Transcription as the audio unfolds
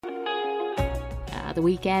At the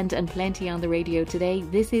weekend and plenty on the radio today.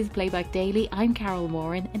 This is Playback Daily. I'm Carol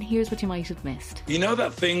Moran, and here's what you might have missed. You know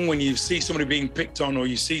that thing when you see somebody being picked on, or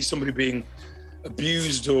you see somebody being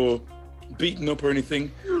abused or beaten up or anything,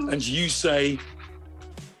 and you say,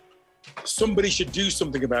 somebody should do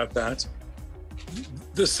something about that.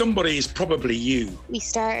 The somebody is probably you. We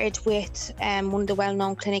started with one of the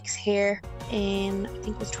well-known clinics here in, I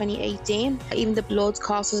think it was 2018. Even the bloods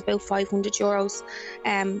cost us about €500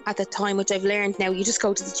 at the time, which I've learned now. You just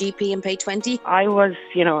go to the GP and pay 20.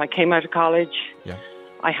 I came out of college. Yeah.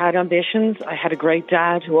 I had ambitions. I had a great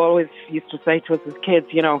dad who always used to say to us as kids,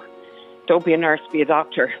 don't be a nurse, be a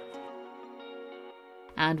doctor.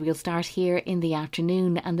 And we'll start here in the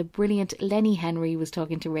afternoon, and the brilliant Lenny Henry was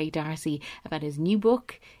talking to Ray D'Arcy about his new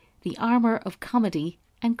book, The Armour of Comedy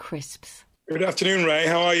and Crisps. Good afternoon, Ray.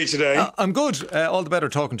 How are you today? I'm good. All the better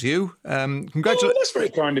talking to you. That's very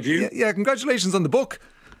kind of you. Yeah, congratulations on the book.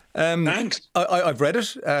 Thanks. I've read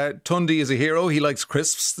it. Tundi is a hero. He likes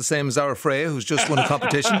crisps, the same as our Freya, who's just won a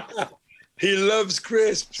competition. He loves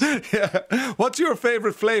crisps. Yeah. What's your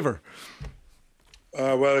favourite flavour?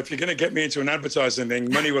 Well, if you're going to get me into an advertising thing,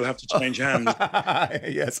 money will have to change hands.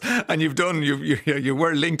 Yes, and you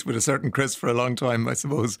were linked with a certain crisp for a long time, I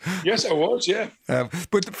suppose. Yes, I was, yeah.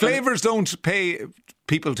 But flavours don't pay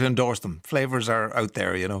people to endorse them. Flavours are out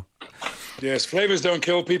there, Yes, flavours don't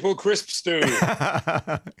kill people, crisps do.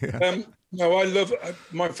 Yeah. I love,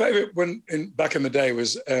 my favourite back in the day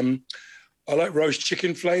was, I like roast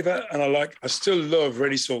chicken flavour, and I still love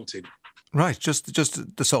ready salted. Right, just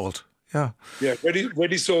the salt. Yeah. Yeah,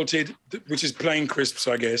 ready salted, which is plain crisps,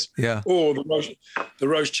 I guess. Yeah. Or the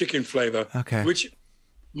roast chicken flavour. Okay. Which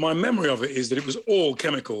my memory of it is that it was all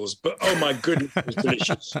chemicals, but oh my goodness, it was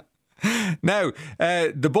delicious. Now,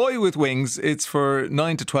 The Boy with Wings, it's for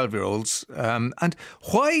 9 to 12-year-olds. And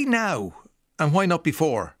why now and why not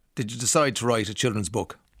before did you decide to write a children's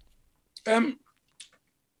book? I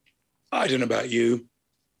don't know about you,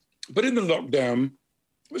 but in the lockdown,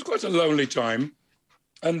 it was quite a lonely time.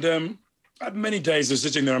 And I had many days of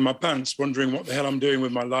sitting there in my pants wondering what the hell I'm doing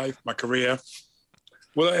with my life, my career.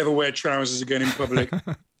 Will I ever wear trousers again in public?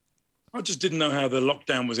 I just didn't know how the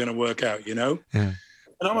lockdown was going to work out, Yeah. And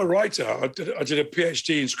I'm a writer. I did a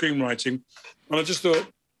PhD in screenwriting. And I just thought,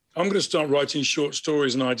 I'm going to start writing short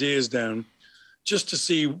stories and ideas down just to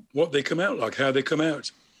see what they come out like, how they come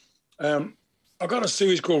out. I got a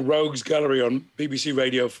series called Rogues Gallery on BBC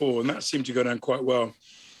Radio 4, and that seemed to go down quite well.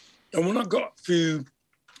 And when I got a few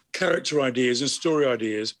character ideas and story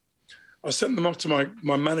ideas, I sent them off to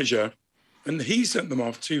my manager, and he sent them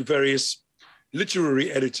off to various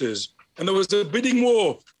literary editors. And there was a bidding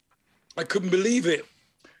war. I couldn't believe it.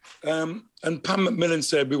 And Pam Macmillan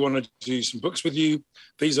said, we want to do some books with you.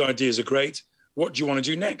 These ideas are great. What do you want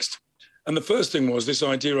to do next? And the first thing was this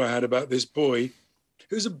idea I had about this boy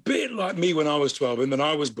who's a bit like me when I was 12, and then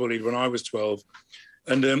I was bullied when I was 12.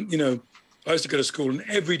 And, I used to go to school, and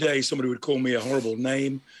every day somebody would call me a horrible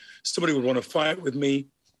name. Somebody would want to fight with me.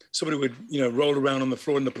 Somebody would, roll around on the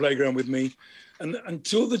floor in the playground with me. And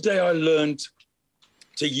until the day I learned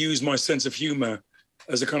to use my sense of humour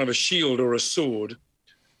as a kind of a shield or a sword,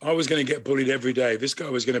 I was going to get bullied every day. This guy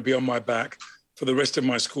was going to be on my back for the rest of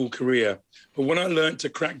my school career. But when I learned to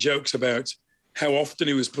crack jokes about how often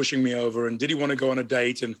he was pushing me over, and did he want to go on a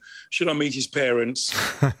date, and should I meet his parents,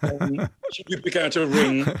 should we pick out a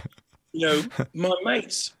ring? My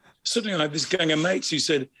mates, suddenly I had this gang of mates who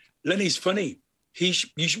said, Lenny's funny. You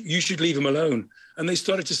should leave him alone. And they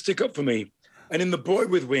started to stick up for me. And in The Boy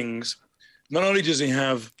with Wings, not only does he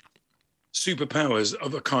have superpowers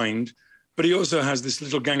of a kind, but he also has this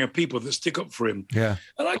little gang of people that stick up for him. Yeah.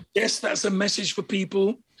 And I guess that's a message for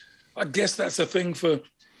people. I guess that's a thing for,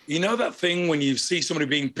 that thing when you see somebody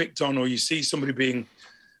being picked on, or you see somebody being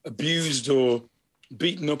abused or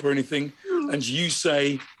beaten up or anything, and you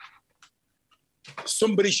say,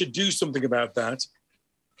 somebody should do something about that.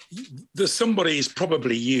 The somebody is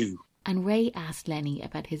probably you. And Ray asked Lenny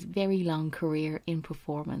about his very long career in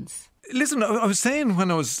performance. Listen, I was saying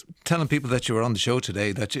when I was telling people that you were on the show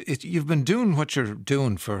today that you've been doing what you're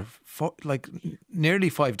doing for nearly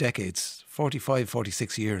 5 decades, 45,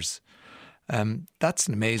 46 years. That's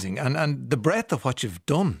amazing. And the breadth of what you've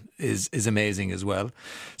done is amazing as well.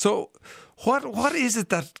 So what is it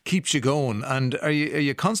that keeps you going? And are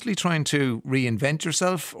you constantly trying to reinvent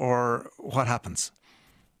yourself, or what happens?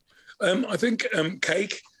 I think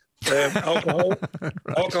cake, alcohol. Right.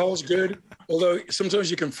 Alcohol's good. Although sometimes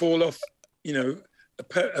you can fall off, you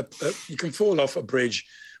can fall off a bridge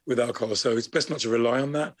with alcohol. So it's best not to rely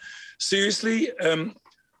on that. Seriously,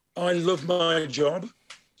 I love my job.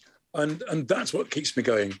 And that's what keeps me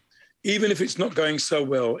going. Even if it's not going so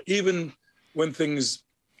well, even when things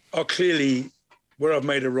are clearly where I've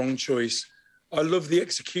made a wrong choice. I love the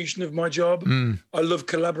execution of my job. I love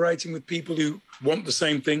collaborating with people who want the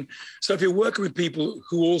same thing. So if you're working with people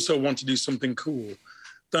who also want to do something cool,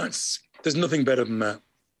 there's nothing better than that.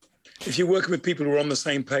 If you're working with people who are on the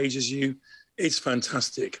same page as you, it's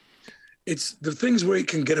fantastic. It's the things where it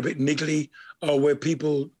can get a bit niggly are where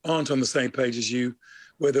people aren't on the same page as you,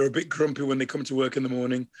 where they're a bit grumpy when they come to work in the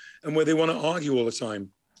morning, and where they want to argue all the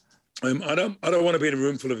time. I don't want to be in a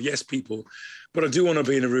room full of yes people, but I do want to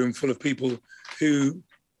be in a room full of people who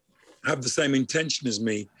have the same intention as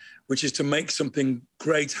me, which is to make something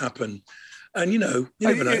great happen. And, you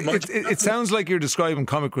never know. It sounds like you're describing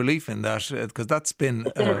comic relief in that, because that's been...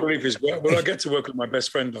 comic relief is... Well, I get to work with my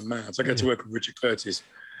best friend on that. I get to work with Richard Curtis.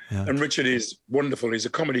 Yeah. And Richard is wonderful. He's a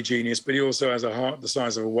comedy genius, but he also has a heart the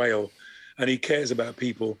size of a whale, and he cares about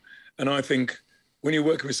people. And I think when you're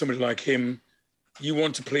working with somebody like him, you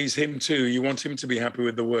want to please him too. You want him to be happy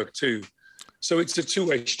with the work too. So it's a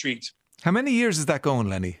two-way street. How many years is that going,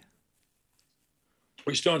 Lenny?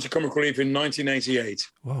 We started Comic Relief in 1988.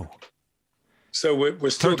 Whoa. So we're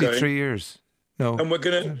still 33 going. 33 years. No. And we're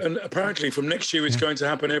going to, and apparently from next year, it's going to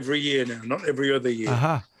happen every year now, not every other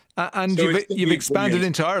year. And so you've expanded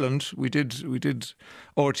into Ireland. We did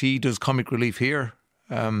RTE does Comic Relief here.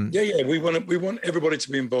 Yeah. We want everybody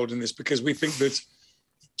to be involved in this, because we think that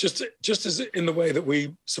just as in the way that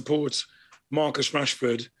we support Marcus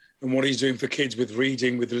Rashford and what he's doing for kids with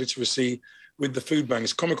reading, with literacy, with the food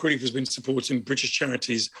banks, Comic Relief has been supporting British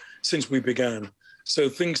charities since we began. So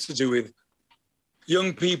things to do with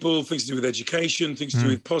young people, things to do with education, things to do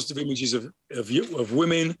with positive images of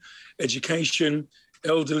women, education,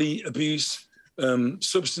 elderly abuse,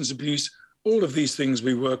 substance abuse, all of these things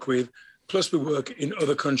we work with. Plus we work in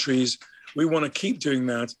other countries. We want to keep doing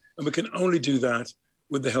that. And we can only do that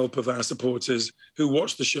with the help of our supporters who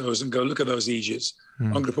watch the shows and go, look at those Aegis.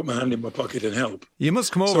 I'm going to put my hand in my pocket and help. You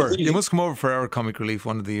must come over. You must come over for our Comic Relief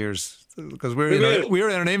one of the years, because we're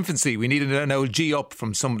in an infancy. We need an old G up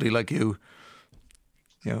from somebody like you.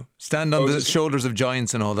 Stand on the shoulders of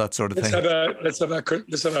giants and all that sort of thing. Let's have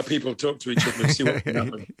our people talk to each other and see what can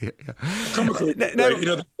happen. Comic Relief,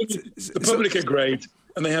 the public are great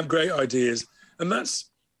and they have great ideas, and that's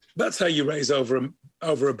how you raise over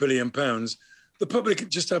 £1 billion. The public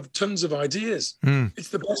just have tons of ideas. It's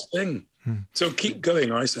the best thing. So keep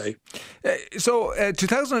going, I say. So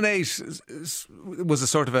 2008 was a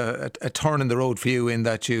sort of a turn in the road for you, in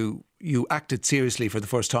that you acted seriously for the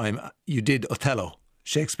first time. You did Othello,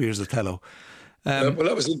 Shakespeare's Othello. Well,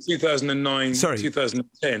 that was in 2009,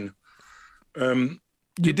 2010.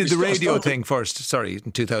 You did the radio thing first,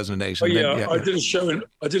 in 2008. I did a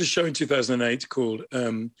show in 2008 called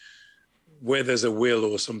Where There's a Will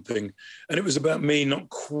or something. And it was about me not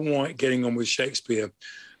quite getting on with Shakespeare.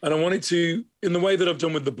 And I wanted to, in the way that I've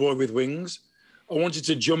done with The Boy with Wings, I wanted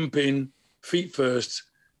to jump in feet first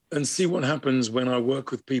and see what happens when I work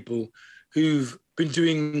with people who've been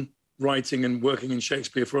doing writing and working in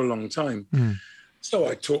Shakespeare for a long time. So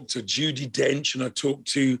I talked to Judi Dench, and I talked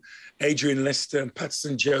to Adrian Lester and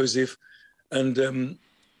Patterson Joseph, and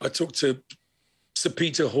I talked to Sir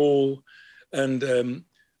Peter Hall, and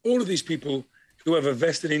all of these people who have a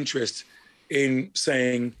vested interest in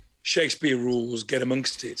saying Shakespeare rules, get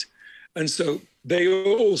amongst it. And so they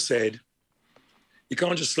all said, you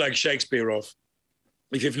can't just slag Shakespeare off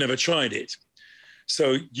if you've never tried it.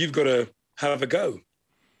 So you've got to have a go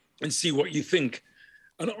and see what you think.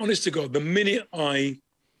 And honest to God, the minute I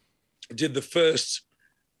did the first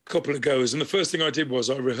couple of goes, and the first thing I did was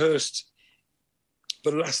I rehearsed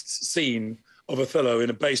the last scene of Othello in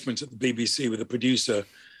a basement at the BBC with a producer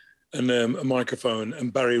and a microphone,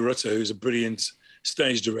 and Barry Rutter, who's a brilliant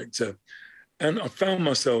stage director. And I found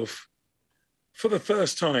myself, for the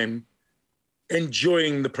first time,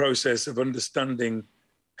 enjoying the process of understanding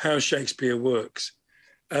how Shakespeare works.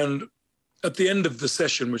 And at the end of the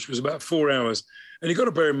session, which was about 4 hours, and you've got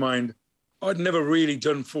to bear in mind, I'd never really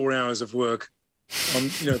done 4 hours of work on,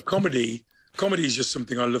 comedy. Comedy is just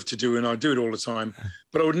something I love to do, and I do it all the time.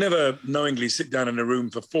 But I would never knowingly sit down in a room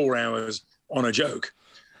for 4 hours on a joke.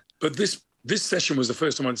 But this session was the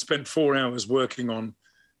first time I'd spent 4 hours working on,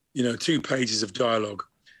 2 pages of dialogue.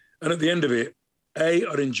 And at the end of it, A,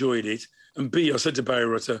 I'd enjoyed it, and B, I said to Barry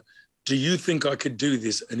Rutter, do you think I could do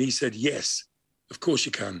this? And he said, yes, of course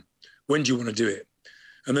you can. When do you want to do it?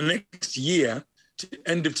 And the next year,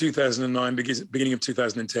 end of 2009, beginning of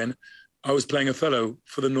 2010, I was playing Othello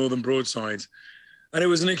for the Northern Broadside. And it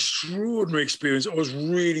was an extraordinary experience. I was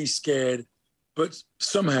really scared, but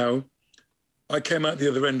somehow I came out the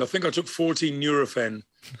other end. I think I took 14 Nurofen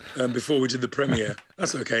before we did the premiere.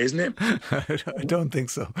 That's okay, isn't it? I don't think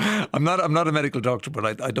so. I'm not a medical doctor,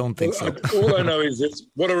 but I don't think so. All I know is that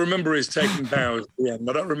what I remember is taking bows at the end.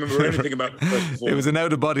 I don't remember anything about the first performance. It was an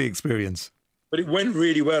out-of-body experience. But it went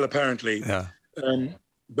really well, apparently. Yeah.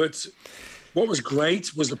 But what was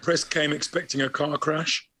great was the press came expecting a car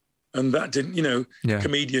crash, and that didn't,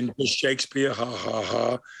 comedian Shakespeare, ha, ha,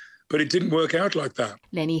 ha. But it didn't work out like that.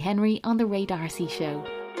 Lenny Henry on The Ray D'Arcy Show.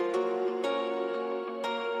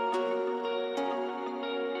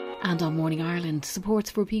 And on Morning Ireland, supports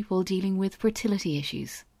for people dealing with fertility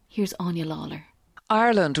issues. Here's Anya Lawler.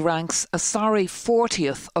 Ireland ranks a sorry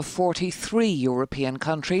 40th of 43 European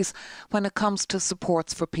countries when it comes to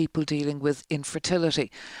supports for people dealing with infertility.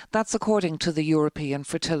 That's according to the European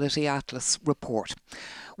Fertility Atlas report.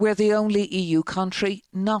 We're the only EU country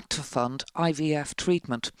not to fund IVF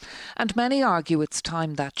treatment. And many argue it's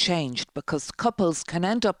time that changed because couples can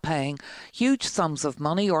end up paying huge sums of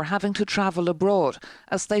money or having to travel abroad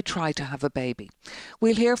as they try to have a baby.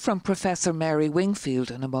 We'll hear from Professor Mary Wingfield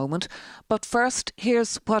in a moment, but first,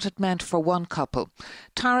 here's what it meant for one couple.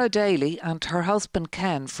 Tara Daly and her husband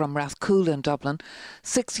Ken from Rathcoole in Dublin.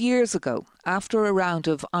 6 years ago, after a round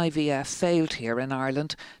of IVF failed here in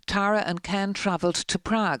Ireland, Tara and Ken travelled to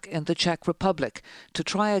Prague in the Czech Republic to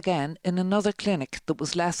try again in another clinic that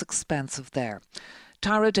was less expensive there.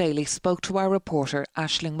 Tara Daly spoke to our reporter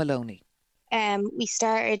Aisling Maloney. We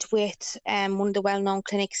started with one of the well-known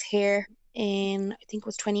clinics here in, I think it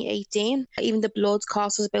was 2018. Even the bloods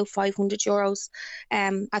cost us about €500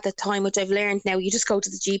 at the time, which I've learned now. You just go to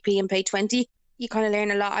the GP and pay 20. You kind of learn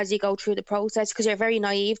a lot as you go through the process because you're very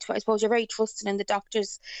naive to it. I suppose you're very trusted in the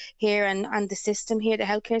doctors here and the system here, the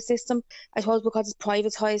healthcare system. I suppose because it's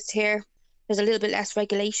privatised here, there's a little bit less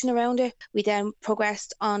regulation around it. We then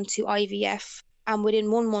progressed on to IVF, and within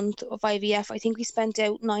 1 month of IVF, I think we spent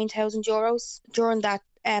out €9,000. During that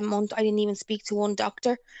month, I didn't even speak to one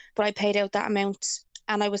doctor, but I paid out that amount.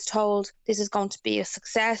 And I was told this is going to be a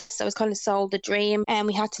success. I was kind of sold the dream, and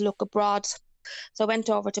we had to look abroad. So I went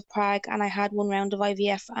over to Prague and I had one round of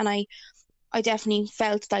IVF, and I definitely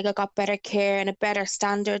felt like I got better care and a better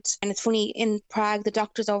standard. And it's funny, in Prague, the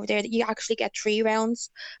doctors over there, you actually get 3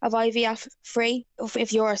 rounds of IVF free.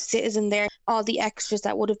 If you're a citizen there, all the extras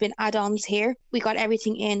that would have been add-ons here, we got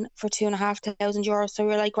everything in for €2,500. So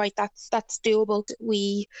we were like, right, that's doable.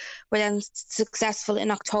 We were then successful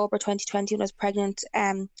in October 2020 when I was pregnant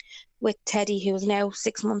with Teddy, who is now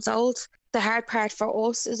 6 months old. The hard part for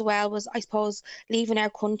us as well was, I suppose, leaving our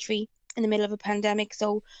country in the middle of a pandemic.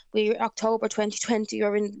 So October 2020, we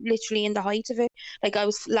were literally in the height of it. Like, I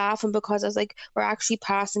was laughing because I was like, we're actually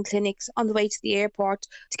passing clinics on the way to the airport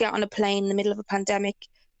to get on a plane in the middle of a pandemic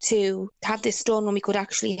to have this done when we could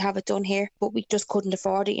actually have it done here, but we just couldn't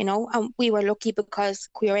afford it, and we were lucky because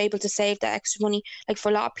we were able to save that extra money. Like, for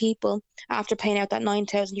a lot of people, after paying out that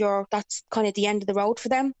 €9,000, that's kind of the end of the road for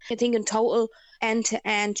them. I think in total, end to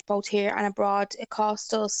end, both here and abroad, it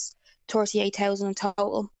cost us 38,000 in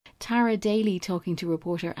total. Tara Daly talking to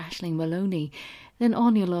reporter Aisling Maloney. Then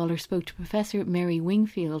Anya Lawler spoke to Professor Mary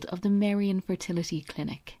Wingfield of the Merrion Fertility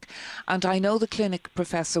Clinic. And I know the clinic,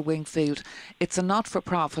 Professor Wingfield, it's a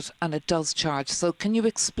not-for-profit and it does charge. So can you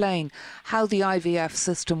explain how the IVF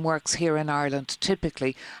system works here in Ireland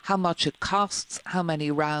typically, how much it costs, how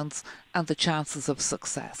many rounds and the chances of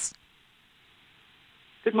success?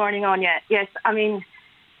 Good morning, Anya. Yes, I mean,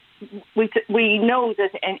 we know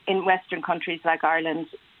that in Western countries like Ireland,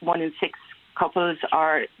 1 in 6 couples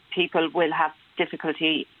or people will have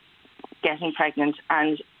difficulty getting pregnant,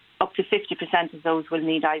 and up to 50% of those will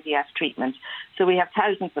need IVF treatment. So we have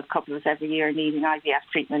thousands of couples every year needing IVF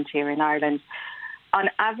treatment here in Ireland. On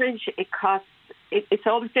average, it's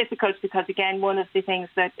always difficult because, again, one of the things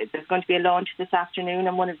that there's going to be a launch this afternoon,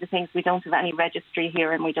 and one of the things, we don't have any registry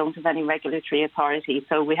here and we don't have any regulatory authority.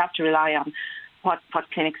 So we have to rely on what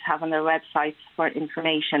clinics have on their websites for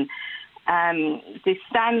information. The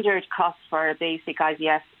standard cost for a basic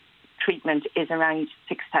IVF treatment is around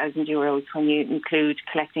 €6,000 when you include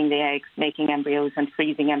collecting the eggs, making embryos and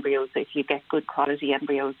freezing embryos if you get good quality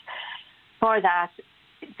embryos. For that,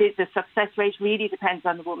 the success rate really depends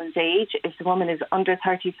on the woman's age. If the woman is under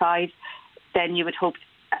 35, then you would hope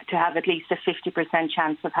to have at least a 50%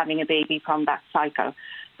 chance of having a baby from that cycle.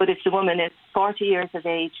 But if the woman is 40 years of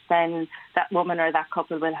age, then that woman or that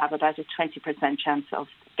couple will have about a 20% chance of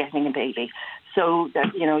getting a baby. So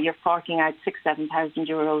that, you're forking out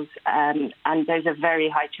 €6,000-7,000, and there's a very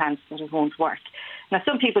high chance that it won't work. Now,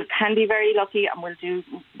 some people can be very lucky and will do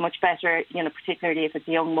much better, particularly if it's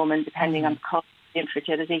a young woman, depending on the cause of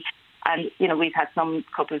infertility. And, we've had some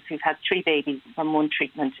couples who've had 3 babies from one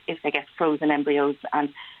treatment if they get frozen embryos,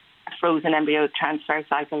 and frozen embryo transfer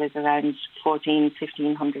cycle is around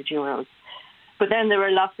 €1,500. But then there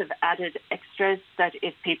are lots of added extras that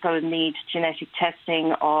if people need genetic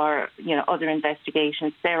testing or, other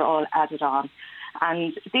investigations, they're all added on.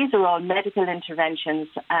 And these are all medical interventions.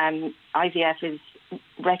 IVF is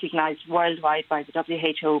recognised worldwide by the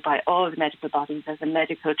WHO, by all the medical bodies, as a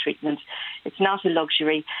medical treatment. It's not a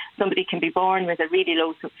luxury. Somebody can be born with a really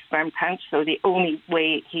low sperm count, so the only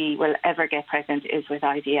way he will ever get pregnant is with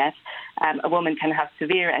IVF. A woman can have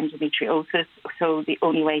severe endometriosis, so the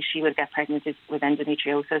only way she will get pregnant is with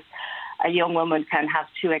endometriosis. A young woman can have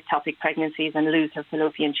 2 ectopic pregnancies and lose her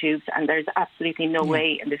fallopian tubes, and there's absolutely no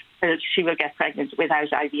way in this world she will get pregnant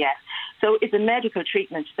without IVF. So it's a medical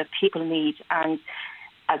treatment that people need, and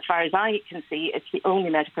as far as I can see, it's the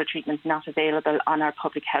only medical treatment not available on our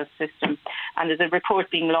public health system. And there's a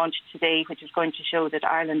report being launched today which is going to show that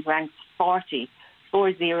Ireland ranks 40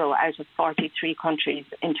 out of 43 countries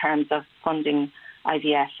in terms of funding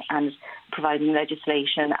IVF and providing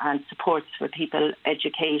legislation and supports for people,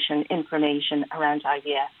 education, information around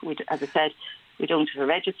IVF. As I said, we don't have a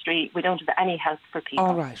registry, we don't have any help for people.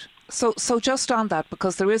 All right. So just on that,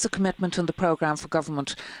 because there is a commitment in the programme for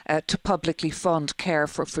government to publicly fund care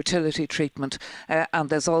for fertility treatment, and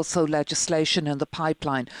there's also legislation in the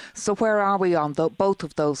pipeline. So where are we on both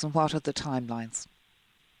of those, and what are the timelines?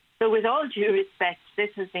 So with all due respect,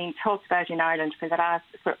 this has been talked about in Ireland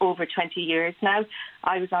for over 20 years now.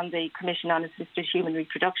 I was on the Commission on Assisted Human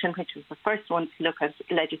Reproduction, which was the first one to look at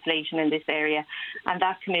legislation in this area. And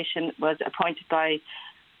that commission was appointed by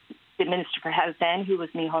the Minister for Health then, who was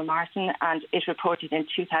Micheál Martin, and it reported in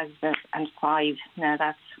 2005. Now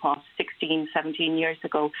that's 16, 17 years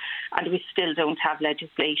ago, and we still don't have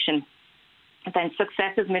legislation. And then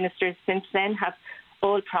successive ministers since then have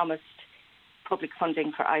all promised public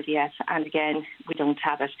funding for IVF, and again, we don't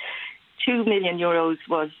have it. €2 million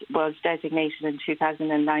was designated in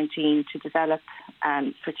 2019 to develop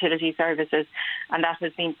fertility services, and that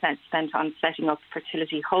has been spent on setting up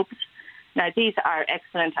fertility hubs. Now, these are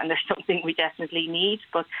excellent and they're something we definitely need,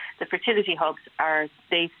 but the fertility hubs are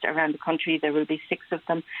based around the country. There will be 6 of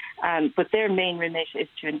them, but their main remit is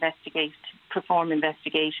to perform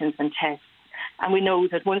investigations and tests. And we know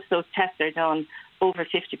that once those tests are done, over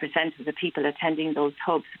 50% of the people attending those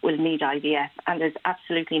hubs will need IVF, and there's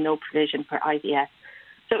absolutely no provision for IVF.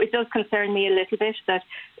 So it does concern me a little bit that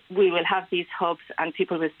we will have these hubs and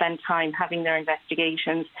people will spend time having their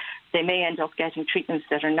investigations. They may end up getting treatments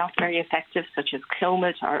that are not very effective, such as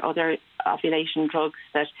Clomid or other ovulation drugs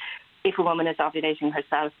that if a woman is ovulating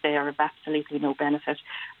herself, they are of absolutely no benefit.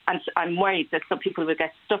 And I'm worried that some people will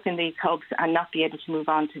get stuck in these hubs and not be able to move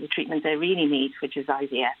on to the treatment they really need, which is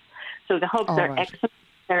IVF. So the hubs are excellent,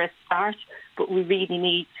 they're a start, but we really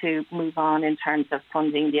need to move on in terms of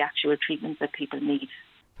funding the actual treatment that people need.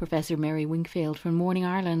 Professor Mary Wingfield from Morning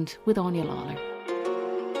Ireland with Anya Lawler.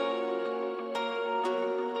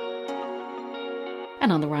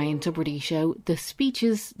 And on the Ryan Tubridy Show, the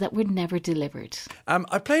speeches that were never delivered.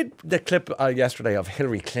 I played the clip yesterday of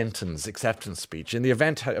Hillary Clinton's acceptance speech. In the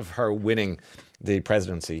event of her winning the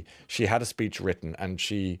presidency, she had a speech written and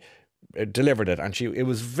she delivered it, and it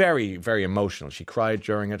was very, very emotional. She cried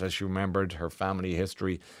during it as she remembered her family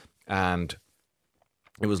history, and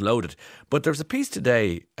it was loaded. But there's a piece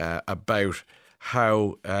today about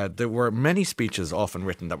how there were many speeches often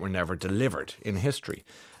written that were never delivered in history.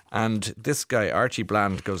 And this guy, Archie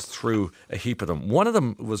Bland, goes through a heap of them. One of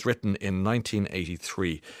them was written in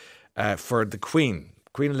 1983 for the Queen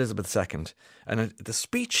Elizabeth II. And the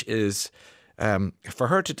speech is for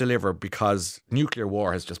her to deliver because nuclear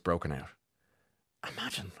war has just broken out.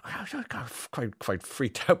 Imagine, I got quite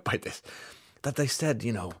freaked out by this, that they said,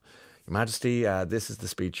 Your Majesty, this is the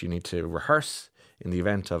speech you need to rehearse in the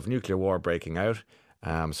event of nuclear war breaking out.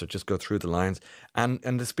 So just go through the lines. And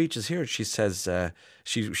the speech is here. She says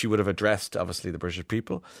she would have addressed, obviously, the British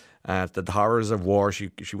people. That the horrors of war,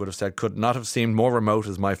 she would have said, could not have seemed more remote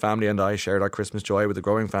as my family and I shared our Christmas joy with the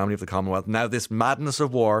growing family of the Commonwealth. Now this madness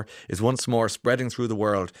of war is once more spreading through the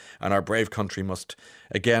world, and our brave country must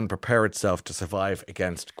again prepare itself to survive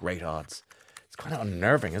against great odds. It's kind of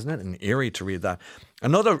unnerving, isn't it? And eerie to read that.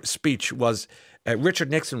 Another speech was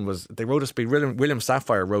Richard Nixon they wrote a speech. William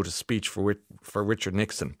Safire wrote a speech for Richard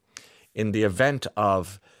Nixon in the event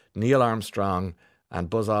of Neil Armstrong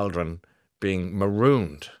and Buzz Aldrin being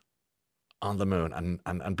marooned on the moon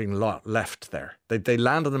and being left there. They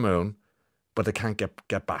land on the moon, but they can't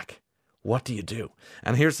get back. What do you do?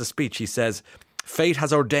 And here's the speech. He says, "Fate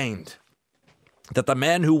has ordained that the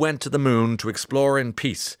men who went to the moon to explore in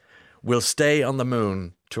peace will stay on the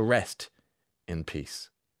moon to rest in peace.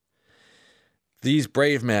 These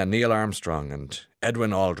brave men, Neil Armstrong and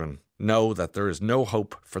Edwin Aldrin know that there is no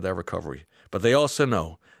hope for their recovery, but they also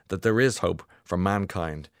know that there is hope for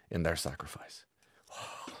mankind in their sacrifice.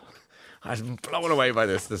 I was blown away by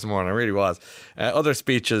this morning, I really was. Other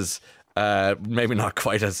speeches, maybe not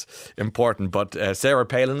quite as important, but Sarah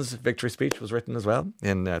Palin's victory speech was written as well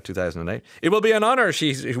in 2008. It will be an honour,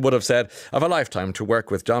 she would have said, of a lifetime to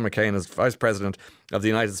work with John McCain as Vice President of the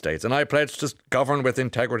United States, and I pledge to govern with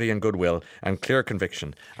integrity and goodwill and clear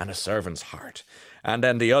conviction and a servant's heart. And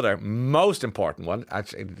then the other most important one,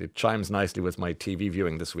 actually it chimes nicely with my TV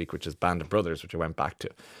viewing this week, which is Band of Brothers, which I went back to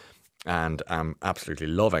and I'm absolutely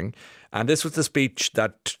loving. And this was the speech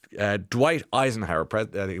that Dwight Eisenhower,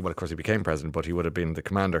 well, of course he became president, but he would have been the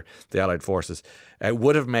commander of the Allied forces,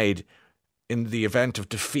 would have made in the event of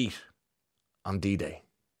defeat on D-Day.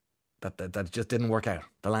 That just didn't work out.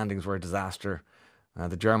 The landings were a disaster.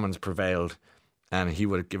 The Germans prevailed, and he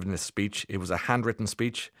would have given this speech. It was a handwritten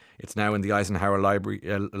speech. It's now in the Eisenhower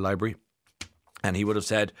library. And he would have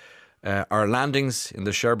said, our landings in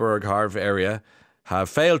the Cherbourg-Havre area have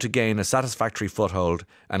failed to gain a satisfactory foothold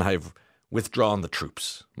and have withdrawn the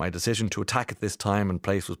troops. My decision to attack at this time and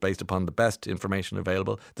place was based upon the best information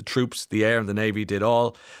available. The troops, the air and the navy did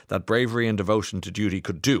all that bravery and devotion to duty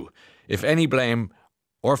could do. If any blame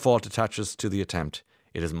or fault attaches to the attempt,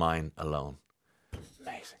 it is mine alone.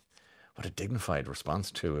 Amazing. What a dignified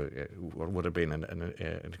response to what would have been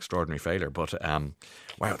an extraordinary failure. But,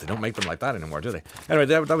 wow, they don't make them like that anymore, do they? Anyway,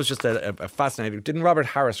 that was just a fascinating... Didn't Robert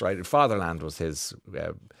Harris write? Fatherland was his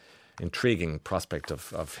intriguing prospect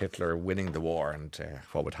of Hitler winning the war and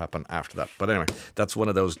what would happen after that. But anyway, that's one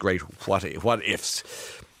of those great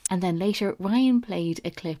what-ifs. And then later, Ryan played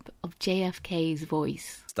a clip of JFK's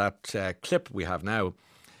voice. That clip we have now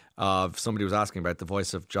of somebody was asking about the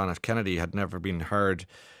voice of John F. Kennedy had never been heard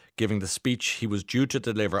giving the speech he was due to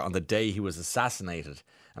deliver on the day he was assassinated.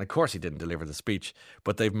 And of course he didn't deliver the speech,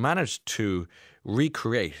 but they've managed to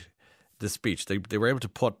recreate the speech. They were able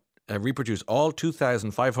to reproduce all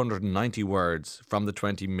 2,590 words from the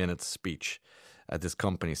 20-minute speech at this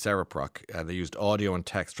company, Cereproc. They used audio and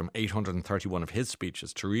text from 831 of his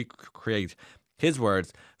speeches to recreate his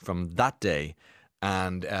words from that day.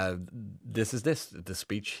 And the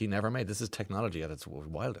speech he never made. This is technology at its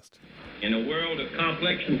wildest. In a world of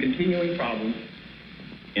complex and continuing problems,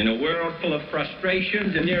 in a world full of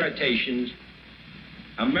frustrations and irritations,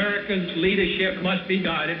 America's leadership must be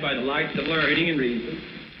guided by the lights of learning and reason,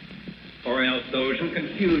 or else those who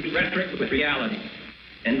confuse rhetoric with reality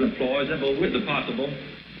and the plausible with the possible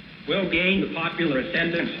will gain the popular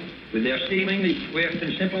ascendance with their seemingly swift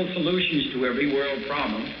and simple solutions to every world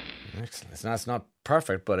problem. Excellent. It's not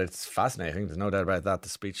perfect, but it's fascinating. There's no doubt about that. The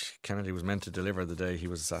speech Kennedy was meant to deliver the day he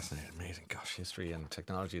was assassinated. Amazing. Gosh, history and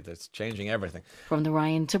technology that's changing everything. From the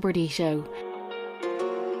Ryan Tubridy Show.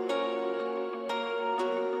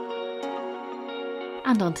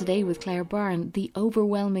 And on Today with Claire Byrne, the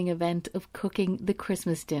overwhelming event of cooking the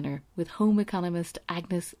Christmas dinner with home economist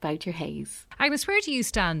Agnes Boucher-Hayes. Agnes, where do you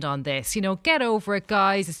stand on this? You know, get over it,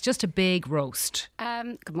 guys. It's just a big roast.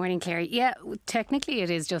 Good morning, Claire. Yeah, technically it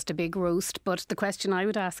is just a big roast, but the question I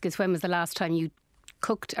would ask is, when was the last time you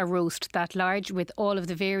cooked a roast that large with all of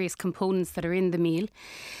the various components that are in the meal?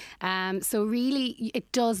 So really,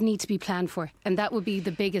 it does need to be planned for. And that would be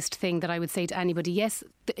the biggest thing that I would say to anybody. Yes,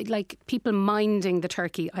 like people minding the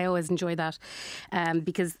turkey. I always enjoy that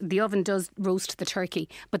because the oven does roast the turkey.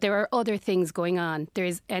 But there are other things going on.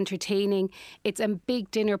 There's entertaining. It's a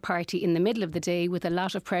big dinner party in the middle of the day with a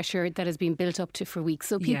lot of pressure that has been built up to for weeks.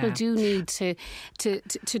 So people do need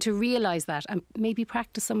to realise that and maybe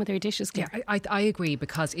practice some of their dishes. Claire. Yeah, I agree,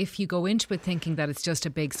 because if you go into it thinking that it's just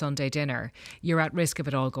a big Sunday dinner, you're at risk of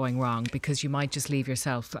it all going wrong, because you might just leave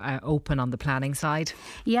yourself open on the planning side.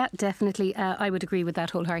 Yeah, definitely. I would agree with that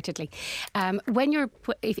wholeheartedly.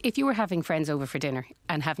 If you were having friends over for dinner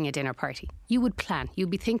and having a dinner party, you would plan. You'd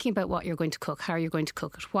be thinking about what you're going to cook, how you're going to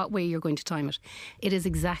cook it, what way you're going to time it. It is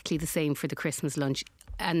exactly the same for the Christmas lunch.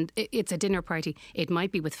 And it's a dinner party. It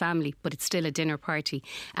might be with family, but it's still a dinner party.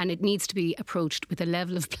 And it needs to be approached with a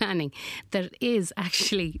level of planning that is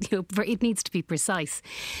actually, it needs to be precise.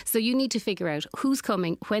 So you need to figure out who's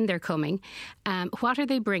coming, when they're coming, what are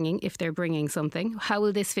they bringing if they're bringing something, how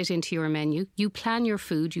will this fit into your menu. You plan your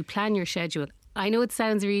food, you plan your schedule I know it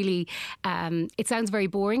sounds really, it sounds very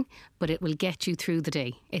boring, but it will get you through the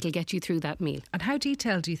day. It'll get you through that meal. And how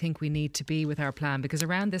detailed do you think we need to be with our plan? Because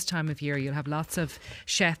around this time of year, you'll have lots of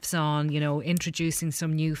chefs on, you know, introducing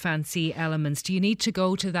some new fancy elements. Do you need to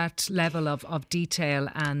go to that level of detail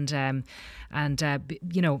and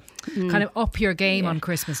you know, kind of up your game on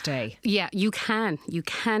Christmas Day? Yeah, you can. You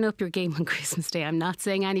can up your game on Christmas Day. I'm not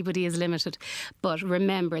saying anybody is limited, but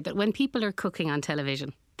remember that when people are cooking on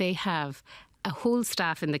television, they have a whole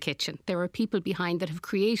staff in the kitchen. There are people behind that have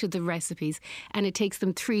created the recipes, and it takes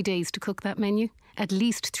them 3 days to cook that menu. At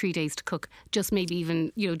least 3 days to cook, just maybe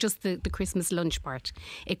even, you know, just the Christmas lunch part.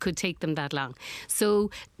 It could take them that long.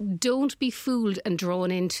 So don't be fooled and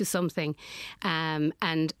drawn into something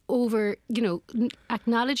and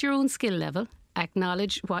acknowledge your own skill level.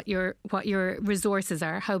 Acknowledge what your resources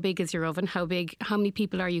are. How big is your oven? How many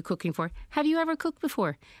people are you cooking for? Have you ever cooked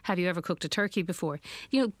before? Have you ever cooked a turkey before?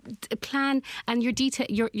 You know, plan, and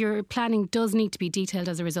your planning does need to be detailed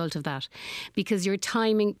as a result of that, because your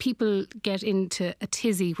timing, people get into a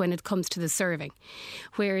tizzy when it comes to the serving.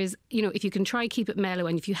 Whereas, you know, if you can try keep it mellow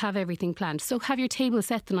and if you have everything planned, so have your table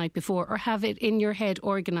set the night before, or have it in your head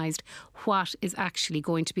organised what is actually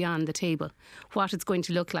going to be on the table, what it's going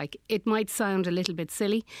to look like. It might sound a little bit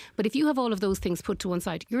silly, but if you have all of those things put to one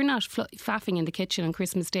side, you're not faffing in the kitchen on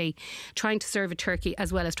Christmas Day trying to serve a turkey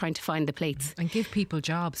as well as trying to find the plates. And give people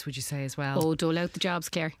jobs, would you say, as well? Oh, dole out the jobs,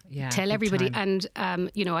 Claire. Yeah, tell everybody. time.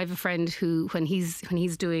 And you know, I have a friend who, when he's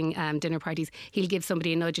doing dinner parties, he'll give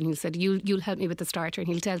somebody a nudge and he'll say, you'll help me with the starter, and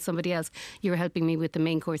he'll tell somebody else, you're helping me with the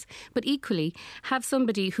main course. But equally, have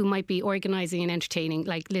somebody who might be organising and entertaining,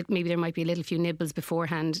 like maybe there might be a little few nibbles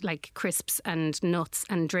beforehand, like crisps and nuts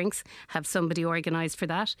and drinks. Have somebody organised for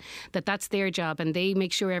that's their job, and they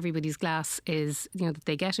make sure everybody's glass is, you know, that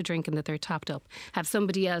they get a drink and that they're topped up. Have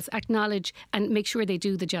somebody else acknowledge and make sure they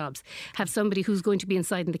do the jobs. Have somebody who's going to be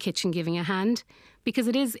inside in the kitchen giving a hand, because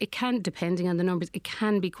it can, depending on the numbers, it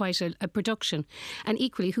can be quite a production. And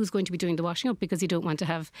equally, who's going to be doing the washing up, because you don't want to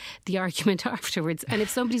have the argument afterwards. And if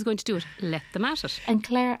somebody's going to do it, let them at it. And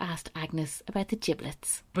Claire asked Agnes about the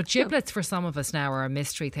giblets. But giblets for some of us now are a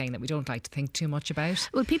mystery thing that we don't like to think too much about.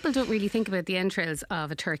 Well, people don't really think about the entrails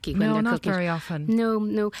of a turkey when they're cooking. No, not very often.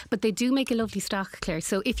 No, but they do make a lovely stock, Claire.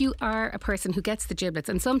 So if you are a person who gets the giblets,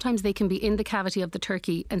 and sometimes they can be in the cavity of the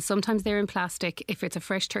turkey, and sometimes they're in plastic. If it's a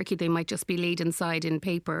fresh turkey, they might just be laid inside in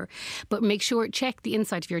paper. But make sure, check the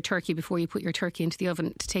inside of your turkey before you put your turkey into the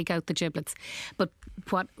oven to take out the giblets. But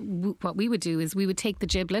what we would do is we would take the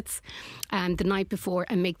giblets the night before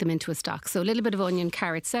and make them into a stock. So a little bit of onion,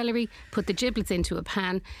 carrot, celery, put the giblets into a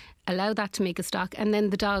pan, allow that to make a stock, and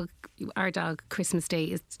then our dog, Christmas Day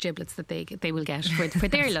is giblets that they will get for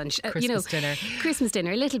their lunch. Christmas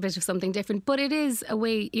dinner, a little bit of something different, but it is a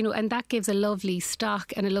way, you know, and that gives a lovely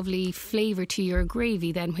stock and a lovely flavour to your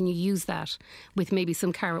gravy then when you use that with maybe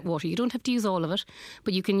some carrot water. You don't have to use all of it,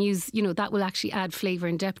 but you can use, you know, that will actually add flavour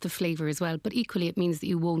and depth of flavour as well. But equally, it means that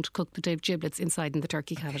you won't cook the giblets inside in the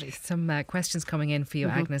turkey cavity. Some questions coming in for you,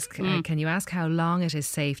 Agnes. Can you ask how long it is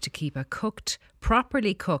safe to keep a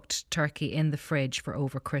properly cooked turkey in the fridge for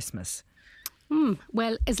over Christmas?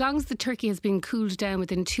 Well, as long as the turkey has been cooled down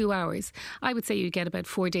within 2 hours, I would say you get about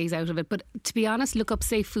 4 days out of it. But to be honest, look up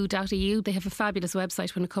safefood.eu. They have a fabulous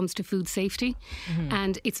website when it comes to food safety,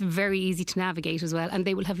 and it's very easy to navigate as well. And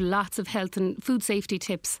they will have lots of health and food safety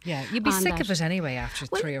tips. Yeah, you'd be sick of it anyway after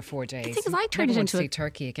 3 or 4 days. The thing is, I turned it into a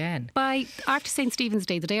turkey again. By after St. Stephen's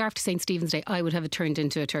Day, the day after St. Stephen's Day, I would have it turned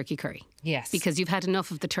into a turkey curry. Yes, because you've had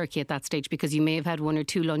enough of the turkey at that stage, because you may have had 1 or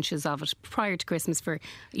 2 lunches of it prior to Christmas for,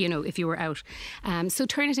 you know, if you were out. So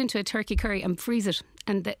turn it into a turkey curry and freeze it,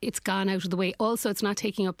 and it's gone out of the way. Also, it's not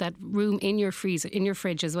taking up that room in your freezer, in your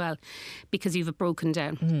fridge as well, because you've it broken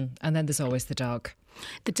down. And then there's always the dog.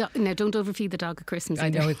 Now, don't overfeed the dog at Christmas. I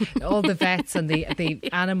know. All the vets and the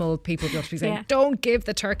animal people will be saying, don't give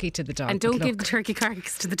the turkey to the dog. And don't give the turkey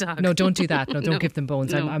carcass to the dog. No, don't do that. No, don't give them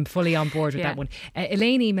bones. No. I'm fully on board with that one.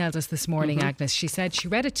 Elaine emailed us this morning, Agnes. She said she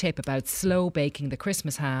read a tip about slow baking the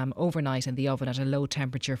Christmas ham overnight in the oven at a low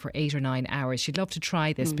temperature for 8 or 9 hours. She'd love to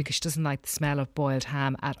try this because she doesn't like the smell of boiled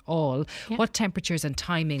ham at all. Yeah. What temperatures and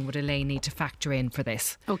timing would Elaine need to factor in for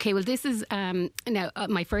this? Okay, well, this is now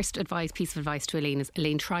my first piece of advice to Elaine is,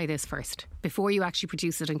 Elaine, try this first. before you actually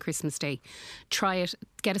produce it on Christmas Day. Try it,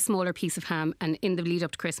 get a smaller piece of ham, and in the lead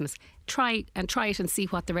up to Christmas, try it and see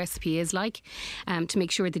what the recipe is like, to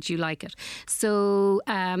make sure that you like it. So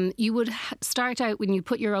you would start out when you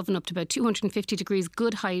put your oven up to about 250 degrees,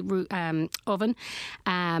 good high oven,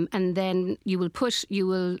 and then you will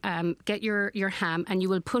get your ham, and you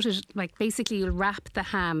will put it, like, basically you'll wrap the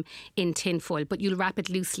ham in tin foil, but you'll wrap it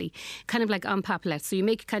loosely, kind of like en papelette. So you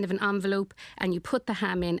make kind of an envelope and you put the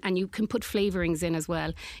ham in, and you can put flavourings in as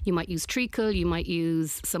well. You might use treacle, you might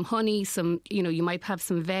use some honey, you might have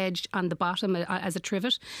some veg on the bottom as a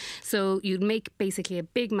trivet. So you'd make basically a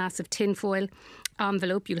big massive tin foil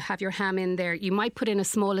envelope. You'll have your ham in there. You might put in a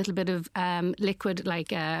small little bit of liquid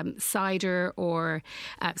like cider, or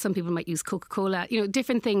some people might use Coca-Cola,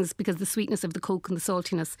 different things, because the sweetness of the Coke and the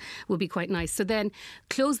saltiness will be quite nice. So then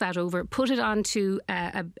close that over, put it onto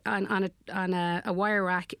on a wire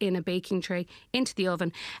rack in a baking tray into the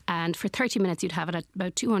oven, and for 30 minutes you'd have it at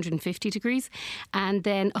about 250 degrees, and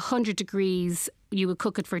then 100 degrees you would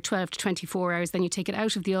cook it for 12 to 24 hours. Then you take it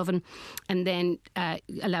out of the oven, and then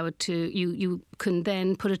allow it to, you can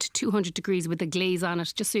then put it to 200 degrees with a glaze on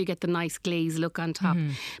it, just so you get the nice glaze look on top.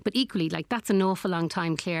 But equally, like, that's an awful long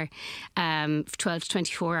time, Claire. 12 to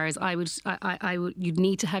 24 hours. I would. You'd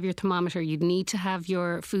need to have your thermometer. You'd need to have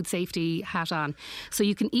your food safety hat on. So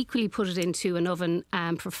you can equally put it into an oven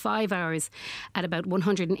for 5 hours at about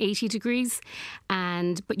 180 degrees,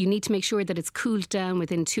 but you need to make sure that it's cooled down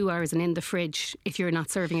within 2 hours and in the fridge if you're not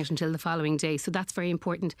serving it until the following day. So that's very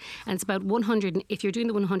important. And it's about 100, if you're doing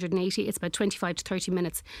the 180, it's about 25 to 30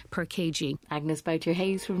 minutes per kg. Agnes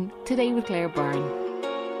Boucher-Hayes from Today with Claire Byrne.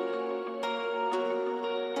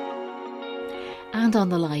 And on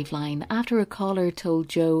the live line, after a caller told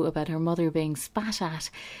Joe about her mother being spat at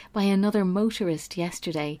by another motorist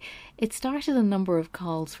yesterday, it started a number of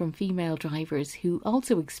calls from female drivers who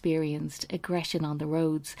also experienced aggression on the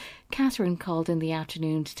roads. Catherine called in the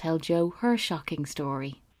afternoon to tell Joe her shocking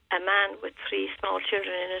story. A man with 3 small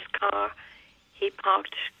children in his car, he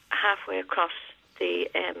parked halfway across the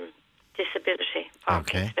disability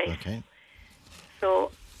parking space. Okay.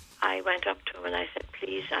 So I went up to him and I said,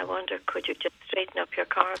 please, I wonder, could you just straighten up your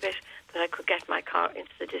car a bit, that I could get my car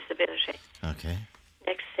into the disability. Okay.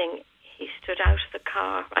 Next thing, he stood out of the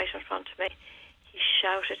car right in front of me. He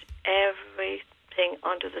shouted everything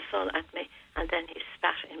under the sun at me, and then he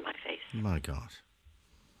spat in my face. My God.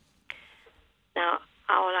 Now,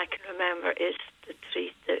 all I can remember is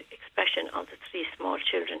the expression of the 3 small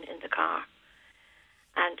children in the car.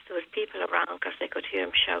 And there was people around because they could hear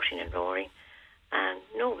him shouting and roaring, and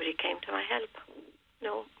nobody came to my help.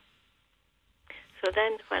 No. So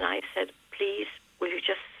then when I said, please, will you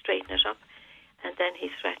just straighten it up? And then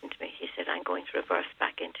he threatened me. He said, I'm going to reverse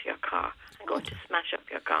back into your car. I'm going to smash up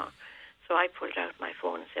your car. So I pulled out my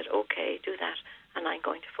phone and said, okay, do that, and I'm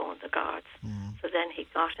going to phone the guards. So then he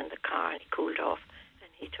got in the car and he cooled off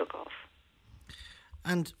and he took off.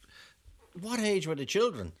 And what age were the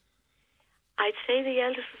children? I'd say the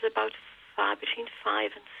eldest was about between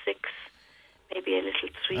 5 and 6, maybe a little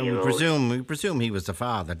 3-year-old. And we presume he was the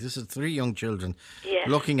father. This is 3 young children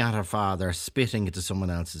looking at her father, spitting into someone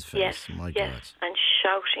else's face. Yes, My God. And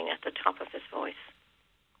shouting at the top of his voice.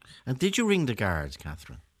 And did you ring the guards,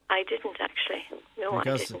 Catherine? I didn't actually. No, I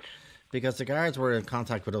didn't. Because the guards were in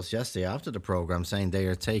contact with us yesterday after the programme, saying they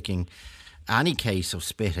are taking any case of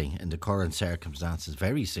spitting in the current circumstances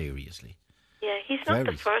very seriously. Yeah, he's not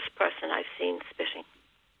the first person I've seen spitting,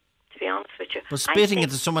 to be honest with you. But spitting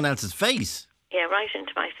into someone else's face? Yeah, right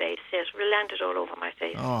into my face. Yes, landed all over my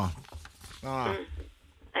face. Oh.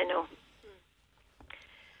 I know.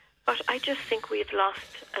 But I just think we've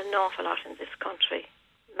lost an awful lot in this country.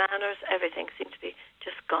 Manners, everything seems to be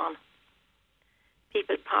just gone.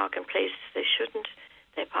 People park in places they shouldn't.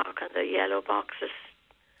 They park on the yellow boxes.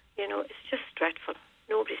 You know, it's just dreadful.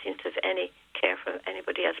 Nobody seems to have any care for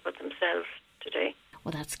anybody else but themselves today.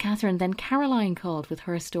 Well, that's Catherine. Then Caroline called with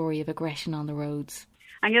her story of aggression on the roads.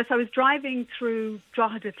 And yes, I was driving through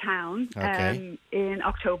Drogheda town in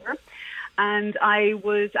October, and I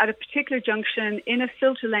was at a particular junction in a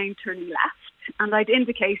filter lane turning left, and I'd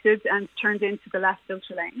indicated and turned into the left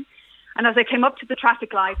filter lane. And as I came up to the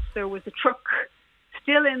traffic lights, there was a truck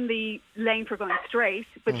still in the lane for going straight,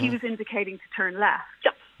 but he was indicating to turn left.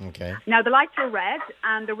 Okay. Now, the lights were red,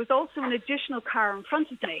 and there was also an additional car in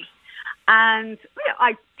front of me. And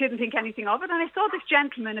I didn't think anything of it, and I saw this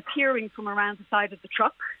gentleman appearing from around the side of the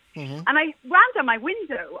truck. And I ran down my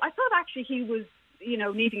window. I thought actually he was,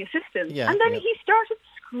 needing assistance. And then he started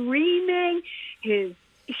screaming,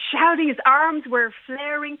 shouting, his arms were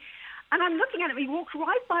flaring. And I'm looking at him. He walked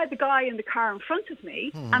right by the guy in the car in front of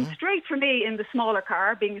me and straight for me in the smaller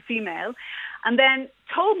car, being a female, and then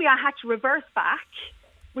told me I had to reverse back,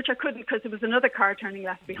 which I couldn't because there was another car turning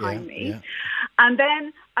left behind me. Yeah. And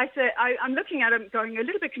then I said, I'm looking at him going a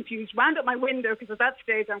little bit confused, wound up my window because at that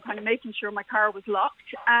stage I'm kind of making sure my car was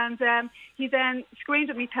locked. And he then screamed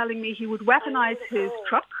at me telling me he would weaponize his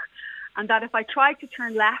truck and that if I tried to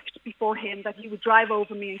turn left before him, that he would drive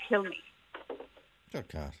over me and kill me. Oh,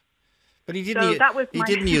 God. But he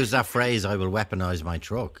didn't use that phrase, I will weaponize my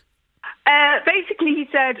truck. Basically, he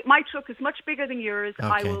said, my truck is much bigger than yours. Okay.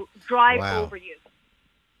 I will drive over you.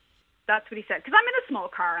 That's what he said. Because I'm in a small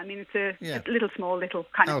car. I mean, it's a little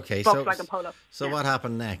kind of Volkswagen Polo. So what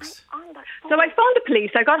happened next? So I phoned the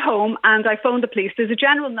police. I got home and I phoned the police. There's a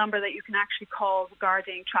general number that you can actually call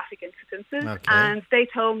regarding traffic incidences. Okay. And they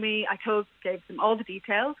told me, gave them all the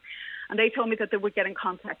details, and they told me that they would get in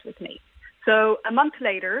contact with me. So a month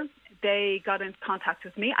later, they got in contact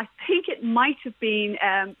with me. I think it might have been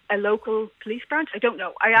a local police branch. I don't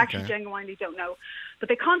know. I actually genuinely don't know. But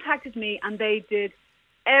they contacted me and they did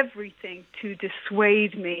everything to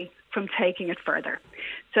dissuade me from taking it further.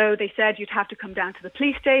 So they said you'd have to come down to the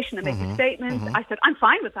police station and make a statement. I said, I'm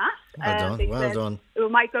fine with that. Well done. It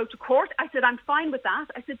might go to court. I said, I'm fine with that.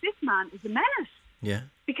 I said, this man is a menace. Yeah.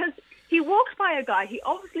 Because he walked by a guy. He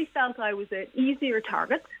obviously felt I was an easier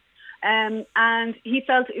target. And he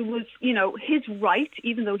felt it was, his right,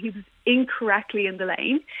 even though he was incorrectly in the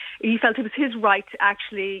lane, he felt it was his right to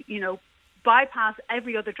actually, bypass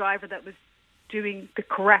every other driver that was doing the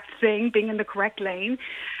correct thing, being in the correct lane.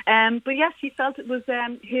 But yes, he felt it was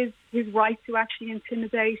his right to actually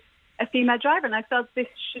intimidate a female driver, and I felt this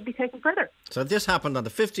should be taken further. So this happened on the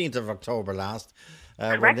 15th of October last.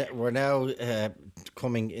 We're now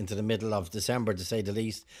coming into the middle of December, to say the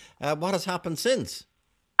least. What has happened since?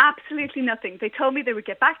 Absolutely nothing. They told me they would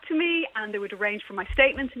get back to me and they would arrange for my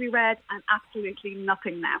statement to be read, and absolutely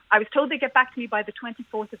nothing now. I was told they'd get back to me by the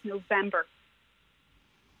 24th of November.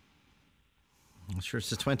 I'm sure it's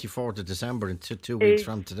the 24th of December in 2 weeks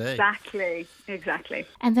from today. Exactly.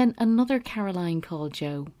 And then another Caroline called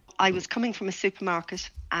Joe. I was coming from a supermarket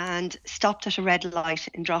and stopped at a red light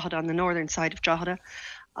in Drogheda, on the northern side of Drogheda,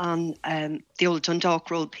 on the old Dundalk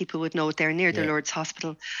Road. People would know it there, near the Lourdes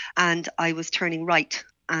Hospital. And I was turning right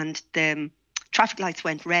and the traffic lights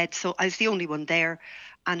went red. So I was the only one there.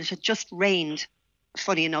 And it had just rained,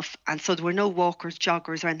 funny enough. And so there were no walkers,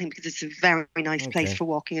 joggers or anything, because it's a very nice place for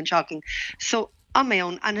walking and jogging. So on my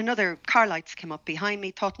own, and another car lights came up behind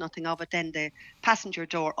me, thought nothing of it. Then the passenger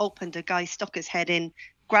door opened, a guy stuck his head in,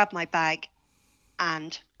 grabbed my bag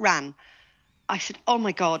and ran. I said, oh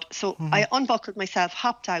my God. So I unbuckled myself,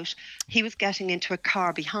 hopped out. He was getting into a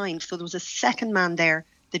car behind. So there was a second man there,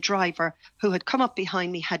 the driver, who had come up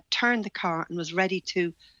behind me, had turned the car and was ready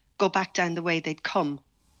to go back down the way they'd come.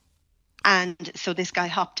 And so this guy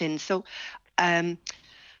hopped in. So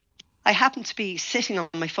I happened to be sitting on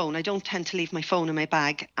my phone. I don't tend to leave my phone in my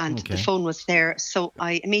bag. And the phone was there. So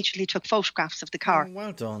I immediately took photographs of the car. Oh,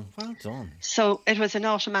 well done. So it was an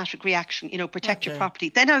automatic reaction, protect your property.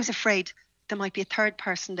 Then I was afraid there might be a third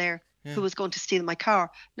person there who was going to steal my car.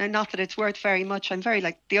 Now, not that it's worth very much. I'm very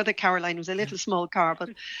like the other Caroline was a little small car, but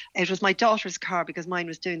it was my daughter's car because mine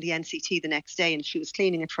was doing the NCT the next day and she was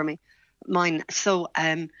cleaning it for me, mine. So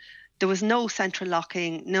there was no central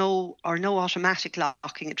locking, no automatic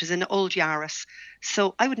locking. It was an old Yaris.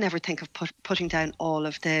 So I would never think of putting down all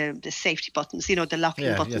of the safety buttons, the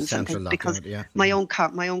locking buttons, and things, because my own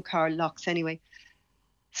car locks anyway.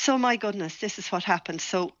 So my goodness, this is what happened.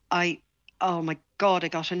 So oh my God, I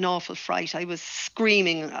got an awful fright. I was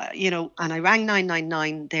screaming, and I rang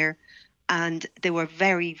 999 there, and they were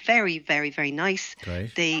very, very, very, very nice.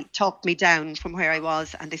 Great. They talked me down from where I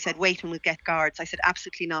was, and they said, wait and we'll get guards. I said,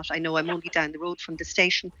 absolutely not. I know I'm only down the road from the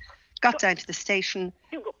station. Got down to the station.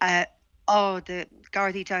 The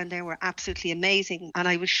Gardaí down there were absolutely amazing, and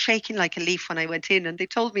I was shaking like a leaf when I went in, and they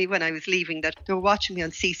told me when I was leaving that they were watching me on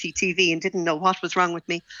CCTV and didn't know what was wrong with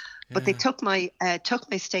me. But they took my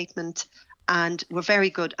statement and were very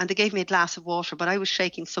good, and they gave me a glass of water, but I was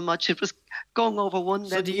shaking so much it was going over one.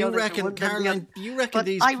 So do you reckon, Caroline,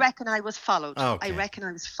 I reckon I was followed. Okay. I reckon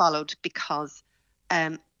I was followed because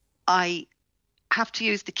I have to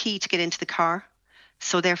use the key to get into the car,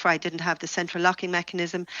 so therefore I didn't have the central locking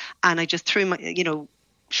mechanism, and I just threw my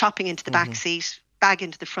shopping into the back seat, bag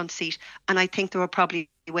into the front seat, and I think they were probably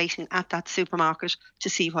waiting at that supermarket to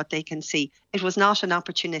see what they can see. It was not an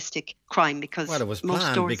opportunistic crime because it was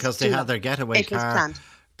planned because they had their getaway car.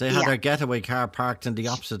 They had their getaway car parked in the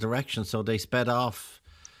opposite direction, so they sped off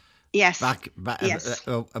Yes.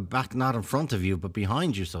 Back not in front of you, but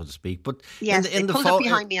behind you, so to speak. But yes, they pulled up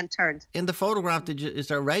behind me and turned. In the photograph, is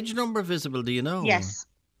there a reg number visible? Do you know? Yes.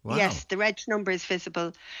 Wow. Yes, the reg number is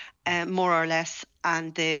visible, more or less,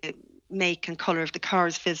 and the make and colour of the car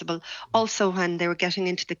is visible. Also, when they were getting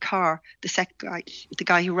into the car, the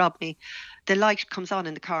guy who robbed me, the light comes on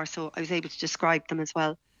in the car, so I was able to describe them as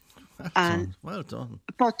well. Well done.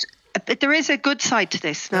 But there is a good side to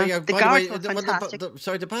this. Now, the guards were fantastic.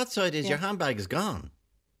 The bad side is your handbag is gone.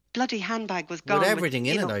 Bloody handbag was gone. With everything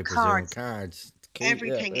in it, I presume. Cards.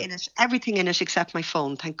 Everything in it except my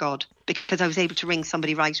phone, thank God, because I was able to ring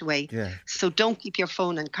somebody right away. Yeah. So don't keep your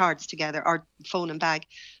phone and cards together, or phone and bag.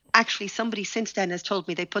 Actually, somebody since then has told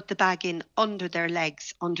me they put the bag in under their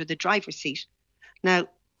legs, under the driver's seat. Now,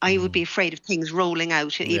 I would be afraid of things rolling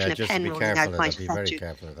out, even a pen rolling out might affect you.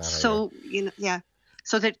 So,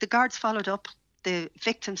 So the guards followed up. The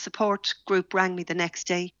victim support group rang me the next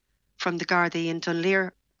day from the Gardaí in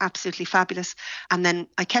Dunleer. Absolutely fabulous. And then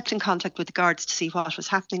I kept in contact with the guards to see what was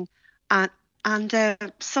happening. And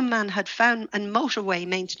some man had found, a motorway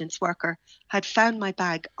maintenance worker, had found my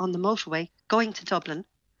bag on the motorway going to Dublin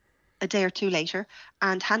a day or two later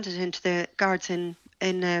and handed it into the guards in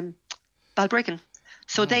Balbriggan.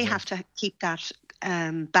 So they have to keep that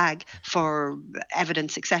bag for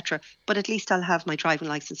evidence, etc. But at least I'll have my driving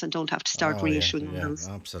licence and don't have to start reissuing those.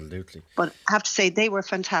 Absolutely. But I have to say they were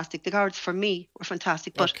fantastic. The guards for me were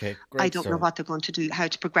fantastic. But I don't know what they're going to do, how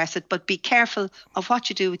to progress it. But be careful of what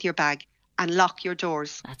you do with your bag and lock your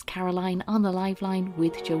doors. That's Caroline on the live line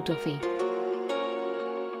with Joe Duffy.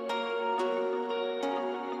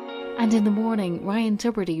 And in the morning, Ryan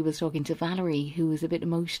Tubridy was talking to Valerie, who was a bit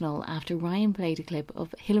emotional after Ryan played a clip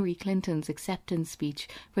of Hillary Clinton's acceptance speech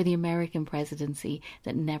for the American presidency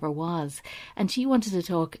that never was. And she wanted to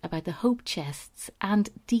talk about the hope chests and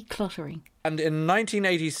decluttering. And in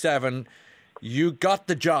 1987, you got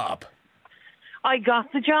the job. I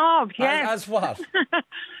got the job, yes. As what?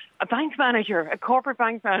 A bank manager, a corporate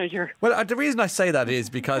bank manager. Well, the reason I say that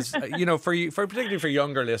is because, particularly for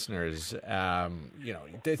younger listeners,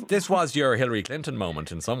 this was your Hillary Clinton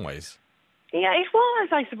moment in some ways. Yeah, it was,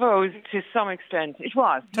 I suppose, to some extent. It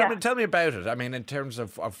was. Tell me about it. I mean, in terms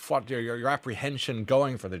of what your apprehension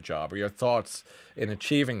going for the job or your thoughts in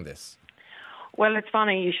achieving this. Well, it's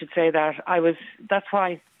funny you should say that. That's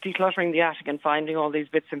why decluttering the attic and finding all these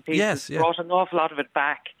bits and pieces brought an awful lot of it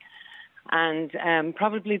back. And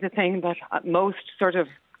probably the thing that most sorry,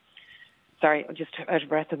 I'm just out of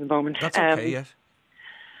breath at the moment. That's okay, yes.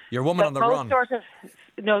 You're a woman on the run.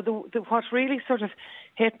 What really sort of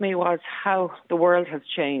hit me was how the world has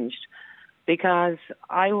changed. Because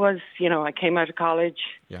I came out of college.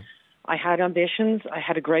 Yeah. I had ambitions. I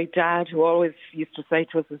had a great dad who always used to say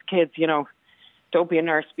to us as kids, don't be a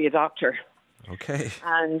nurse, be a doctor. Okay.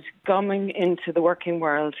 And coming into the working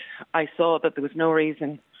world, I saw that there was no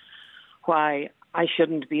reason why I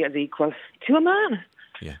shouldn't be as equal to a man.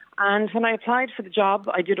 Yeah. And when I applied for the job,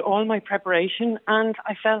 I did all my preparation and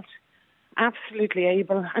I felt absolutely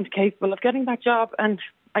able and capable of getting that job, and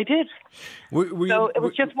I did. So it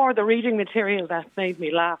was just more the reading material that made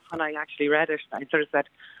me laugh when I actually read it. I sort of said,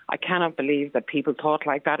 I cannot believe that people thought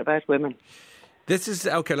like that about women. This is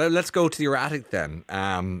okay. Let's go to your attic then.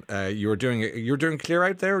 You're doing clear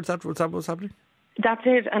out there. Is that what's happening? That's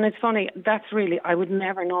it, and it's funny. I would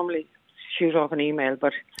never normally shoot off an email,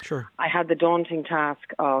 but sure. I had the daunting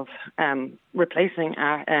task of replacing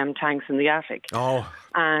tanks in the attic. Oh.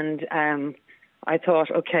 And I thought,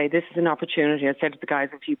 okay, this is an opportunity. I said to the guys,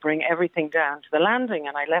 if you bring everything down to the landing,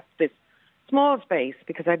 and I left this small space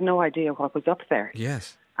because I had no idea what was up there.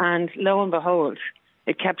 Yes. And lo and behold,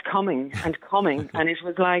 it kept coming and coming, and it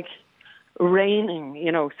was like raining,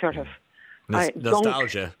 sort of.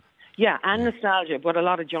 Nostalgia. Yeah, and nostalgia, but a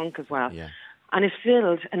lot of junk as well. Yeah. And it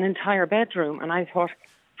filled an entire bedroom. And I thought,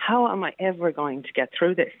 how am I ever going to get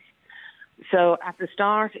through this? So at the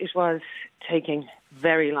start, it was taking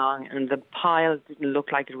very long, and the pile didn't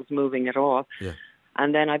look like it was moving at all. Yeah.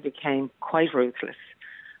 And then I became quite ruthless.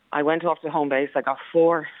 I went off to home base. I got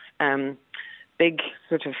 4 big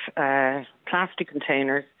sort of plastic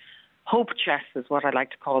containers, hope chests is what I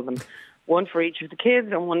like to call them. One for each of the kids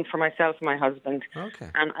and one for myself and my husband. Okay.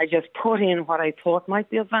 And I just put in what I thought might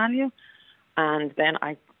be of value. And then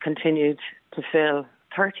I continued to fill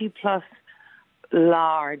 30 plus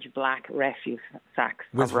large black refuse sacks.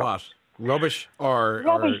 With what? Rubbish or...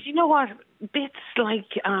 Rubbish, you know what? Bits like,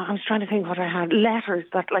 I was trying to think what I had. Letters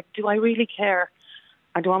that, do I really care?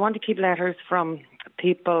 Do I want to keep letters from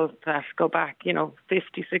people that go back,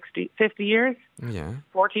 50, 60, 50 years? Yeah.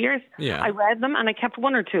 40 years? Yeah. I read them and I kept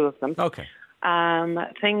 1 or 2 of them. Okay.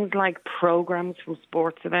 Things like programs from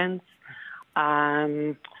sports events.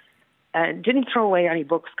 Didn't throw away any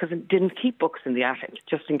books because it didn't keep books in the attic,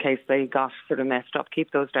 just in case they got sort of messed up.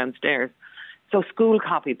 Keep those downstairs. So school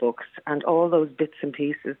copybooks and all those bits and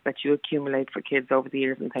pieces that you accumulate for kids over the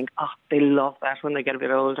years and think, they love that when they get a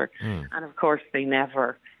bit older. And of course, they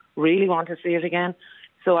never really want to see it again.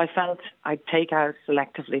 So I felt I'd take out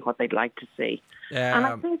selectively what they'd like to see. And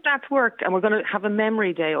I think that's worked. And we're going to have a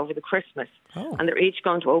memory day over the Christmas. And they're each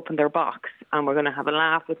going to open their box. And we're going to have a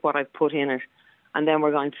laugh with what I've put in it. And then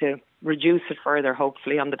we're going to reduce it further,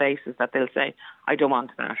 hopefully, on the basis that they'll say, I don't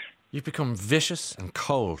want that. You've become vicious and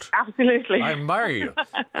cold. Absolutely. I admire you.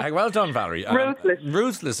 Well done, Valerie. Ruthless.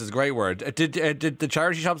 Ruthless is a great word. Did the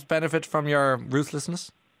charity shops benefit from your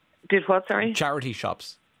ruthlessness? Did what, sorry? Charity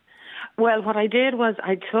shops. Well, what I did was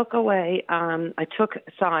I took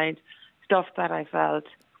aside stuff that I felt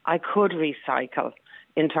I could recycle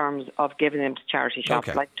in terms of giving them to charity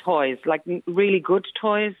shops, like toys, like really good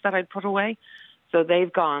toys that I'd put away. So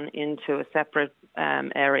they've gone into a separate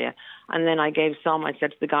area. And then I gave some, I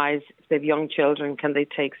said to the guys, if they have young children, can they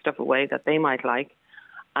take stuff away that they might like?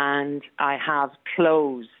 And I have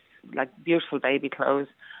clothes, like beautiful baby clothes,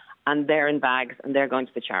 and they're in bags and they're going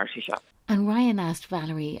to the charity shop. And Ryan asked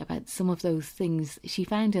Valerie about some of those things she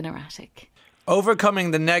found in her attic.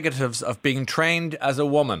 Overcoming the negatives of being trained as a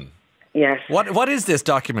woman. Yes. What is this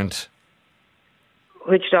document?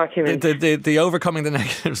 Which document? The overcoming the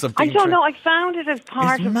negatives of being I don't know. I found it as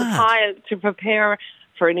part of the file to prepare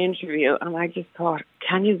for an interview, and I just thought,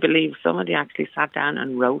 can you believe somebody actually sat down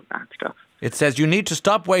and wrote that stuff? It says you need to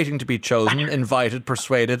stop waiting to be chosen, invited,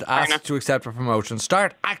 persuaded, asked to accept a promotion.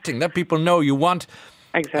 Start acting. Let people know you want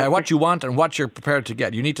what you want and what you're prepared to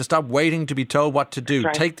get. You need to stop waiting to be told what to do.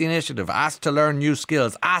 Right. Take the initiative. Ask to learn new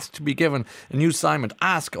skills. Ask to be given a new assignment.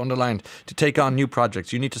 Ask, underlined, to take on new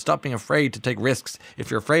projects. You need to stop being afraid to take risks.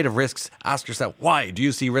 If you're afraid of risks, ask yourself, why? Do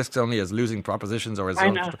you see risks only as losing propositions or as... I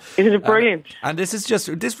know. It is brilliant. And this is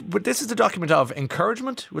just... This is the document of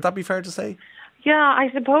encouragement. Would that be fair to say? Yeah,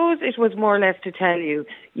 I suppose it was more or less to tell you,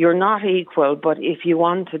 you're not equal, but if you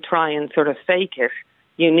want to try and sort of fake it,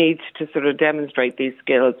 you need to sort of demonstrate these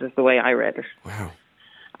skills, is the way I read it. Wow.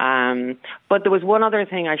 But there was one other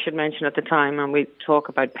thing I should mention at the time, and we talk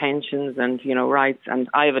about pensions and, rights, and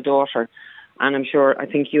I have a daughter, and I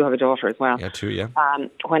think you have a daughter as well. Yeah, too, yeah.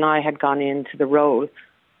 When I had gone into the role,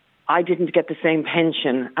 I didn't get the same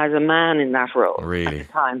pension as a man in that role really? At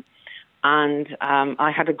the time. And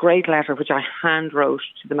I had a great letter which I hand wrote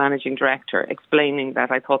to the managing director explaining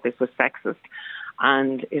that I thought this was sexist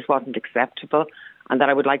and it wasn't acceptable, and that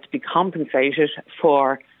I would like to be compensated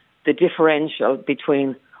for the differential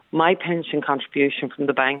between my pension contribution from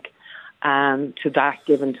the bank to that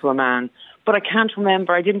given to a man. But I can't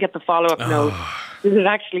remember. I didn't get the follow-up note. Did it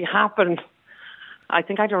actually happen? I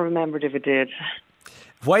think I don't remember if it did.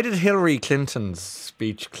 Why did Hillary Clinton's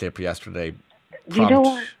speech clip yesterday prompt? You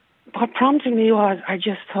know what prompted me was I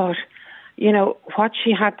just thought, what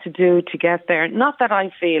she had to do to get there. Not that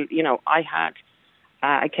I feel,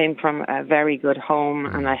 I came from a very good home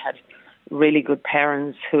and I had really good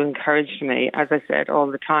parents who encouraged me, as I said, all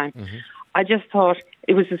the time. Mm-hmm. I just thought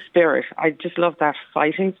it was a spirit. I just love that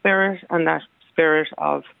fighting spirit and that spirit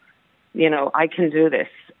of, I can do this.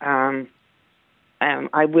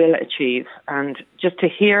 I will achieve. And just to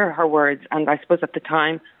hear her words, and I suppose at the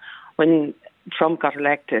time when Trump got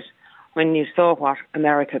elected, when you saw what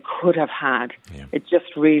America could have had, it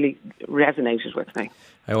just really resonated with me.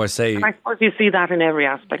 I always say... And I suppose you see that in every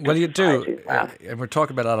aspect well, of you society. do. And we're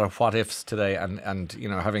talking about a lot of what-ifs today, and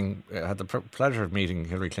having had the pleasure of meeting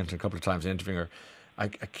Hillary Clinton a couple of times, interviewing her, I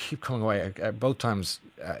keep coming away, both times,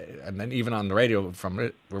 and then even on the radio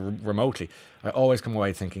from remotely, I always come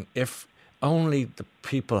away thinking, if only the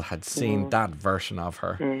people had seen that version of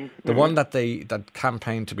her, the one that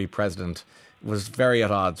campaigned to be president was very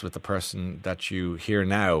at odds with the person that you hear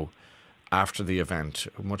now after the event.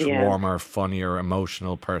 A much warmer, funnier,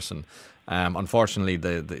 emotional person. Unfortunately,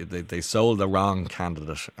 they sold the wrong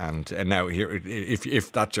candidate, and now here,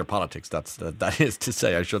 if that's your politics, that is to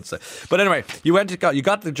say, I should say. But anyway, you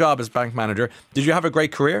got the job as bank manager. Did you have a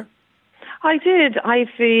great career? I did. I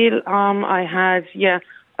feel I had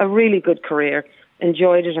a really good career.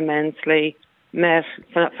 Enjoyed it immensely. Met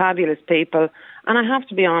fabulous people. And I have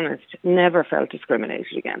to be honest, never felt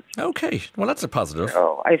discriminated against. Okay, well that's a positive.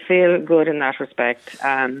 So I feel good in that respect.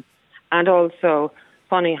 And also,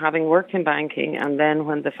 funny, having worked in banking and then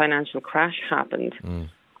when the financial crash happened,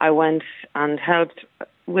 I went and helped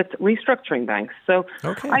with restructuring banks. So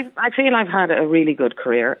I feel I've had a really good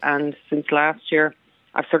career. And since last year,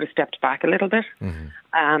 I've sort of stepped back a little bit.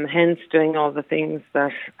 Hence doing all the things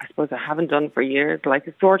that I suppose I haven't done for years,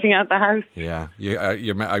 like sorting out the house. Yeah,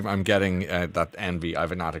 I'm getting that envy. I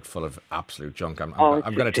have an attic full of absolute junk. I'm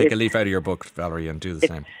going to take a leaf out of your book, Valerie, and do the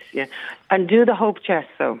same. Yeah, and do the hope chest,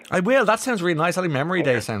 though. I will. That sounds really nice. I think Memory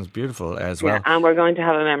Day sounds beautiful as well. And we're going to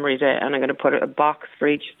have a Memory Day, and I'm going to put a box for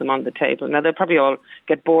each of them on the table. Now, they'll probably all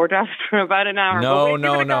get bored after about an hour.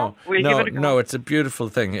 No, it's a beautiful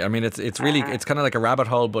thing. I mean, it's really, it's kind of like a rabbit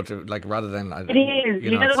hole, but like rather than... It is.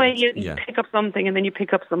 You know the way you pick up something and then you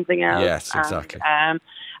pick up something else. Yes, exactly.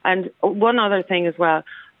 And one other thing as well,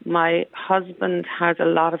 my husband has a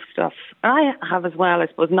lot of stuff. I have as well, I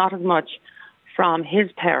suppose, not as much from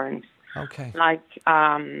his parents. Okay. Like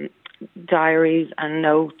diaries and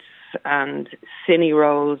notes and cine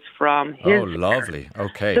rolls from his parents. Lovely.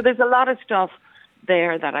 Okay. So there's a lot of stuff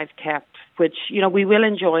there that I've kept, which, we will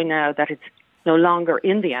enjoy now that it's no longer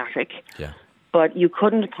in the attic. Yeah. But you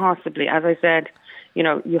couldn't possibly, as I said,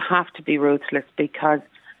 you have to be ruthless, because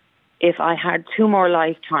if I had 2 more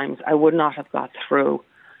lifetimes, I would not have got through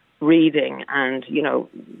reading and,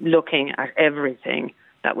 looking at everything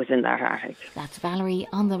that was in that attic. That's Valerie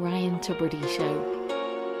on the Ryan Tubridy Show.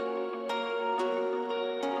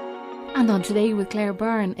 And on Today with Claire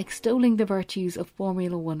Byrne, extolling the virtues of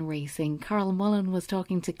Formula One racing. Carl Mullen was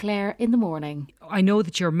talking to Claire in the morning. I know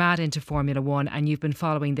that you're mad into Formula One and you've been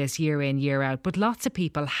following this year in, year out, but lots of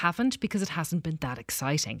people haven't, because it hasn't been that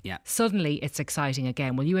exciting. Yeah. Suddenly it's exciting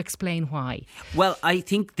again. Will you explain why? Well, I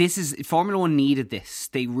think Formula One needed this.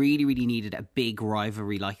 They really, really needed a big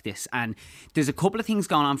rivalry like this. And there's a couple of things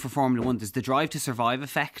going on for Formula One. There's the Drive to Survive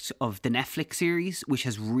effect of the Netflix series, which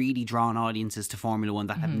has really drawn audiences to Formula One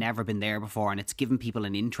that have never been there before, and it's given people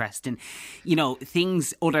an interest in,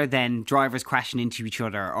 things other than drivers crashing into each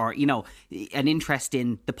other, or, an interest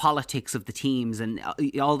in the politics of the teams and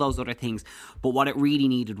all those other things. But what it really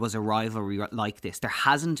needed was a rivalry like this. There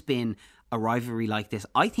hasn't been a rivalry like this,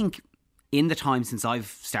 I think, in the time since I've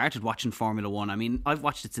started watching Formula One. I mean, I've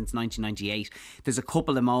watched it since 1998. There's a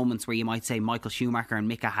couple of moments where you might say Michael Schumacher and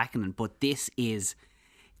Mika Hakkinen, but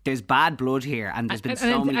there's bad blood here, and there's been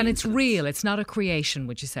so many. And it's real. It's not a creation,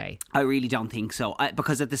 would you say? I really don't think so.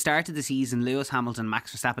 Because at the start of the season, Lewis Hamilton and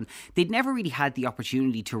Max Verstappen, they'd never really had the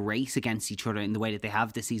opportunity to race against each other in the way that they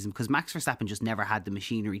have this season, because Max Verstappen just never had the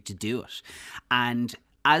machinery to do it. And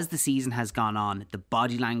as the season has gone on, the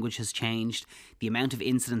body language has changed. The amount of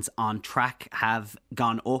incidents on track have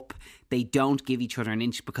gone up. They don't give each other an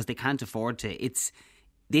inch because they can't afford to. It's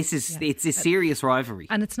a serious rivalry.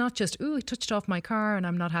 And it's not just, I touched off my car and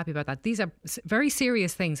I'm not happy about that. These are very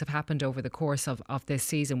serious things have happened over the course of this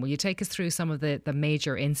season. Will you take us through some of the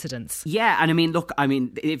major incidents? Yeah,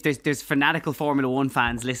 and if there's fanatical Formula One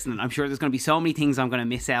fans listening, I'm sure there's going to be so many things I'm going to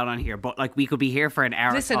miss out on here, but we could be here for an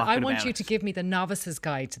hour. Listen, I want you to give me the novice's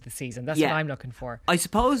guide to the season. That's what I'm looking for. I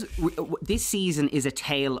suppose this season is a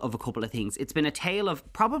tale of a couple of things. It's been a tale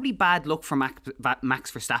of probably bad luck for Max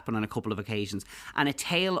Verstappen on a couple of occasions, and a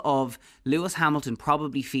tale of Lewis Hamilton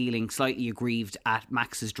probably feeling slightly aggrieved at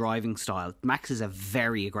Max's driving style. Max is a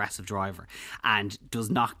very aggressive driver and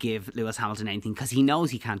does not give Lewis Hamilton anything, because he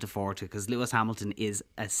knows he can't afford to, because Lewis Hamilton is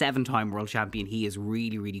a 7-time world champion. He is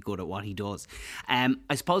really, really good at what he does. I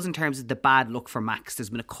suppose in terms of the bad luck for Max,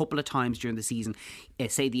 there's been a couple of times during the season,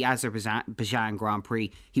 say the Azerbaijan Grand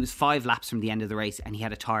Prix, he was 5 laps from the end of the race and he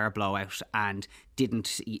had a tyre blowout and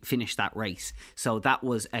didn't finish that race. So that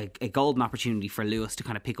was a golden opportunity for Lewis to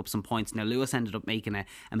kind of pick up some points. Now, Lewis ended up making a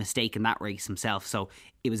mistake in that race himself, so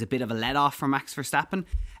it was a bit of a let-off for Max Verstappen.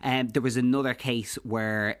 There was another case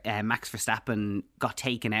where Max Verstappen got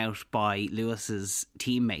taken out by Lewis's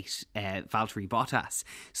teammate, Valtteri Bottas.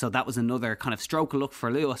 So that was another kind of stroke of luck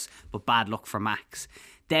for Lewis, but bad luck for Max.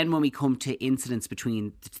 Then when we come to incidents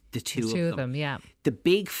between the two of them, the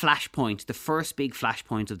big flashpoint, the first big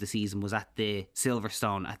flashpoint of the season was at the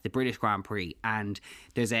Silverstone at the British Grand Prix, and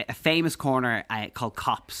there's a famous corner called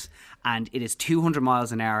Copse, and it is 200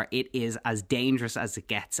 miles an hour. It is as dangerous as it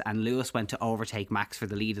gets, and Lewis went to overtake Max for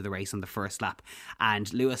the lead of the race on the first lap,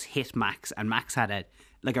 and Lewis hit Max, and Max had a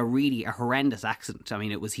horrendous accident. I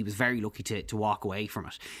mean, he was very lucky to walk away from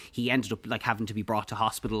it. He ended up having to be brought to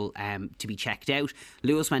hospital to be checked out.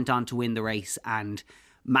 Lewis went on to win the race, and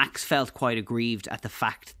Max felt quite aggrieved at the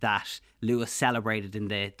fact that Lewis celebrated in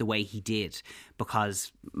the way he did,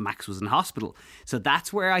 because Max was in hospital. So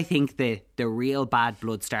that's where I think the real bad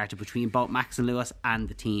blood started between both Max and Lewis and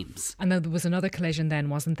the teams. And there was another collision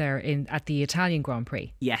then, wasn't there, at the Italian Grand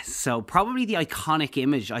Prix? Yes, so probably the iconic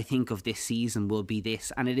image I think of this season will be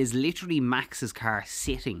this, and it is literally Max's car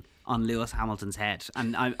sitting on Lewis Hamilton's head.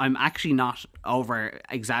 And I'm actually not over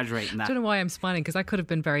exaggerating that. I don't know why I'm smiling, because that could have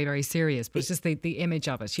been very, very serious, but it's just the image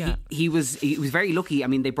of it. Yeah, he was very lucky. I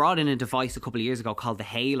mean, they brought in a device a couple of years ago called the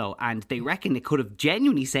Halo, and they reckon it could have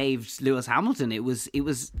genuinely saved Lewis Hamilton. It was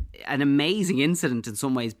an amazing incident in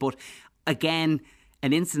some ways, but again,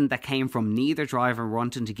 an incident that came from neither driver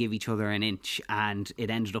wanting to give each other an inch, and it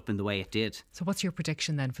ended up in the way it did. So what's your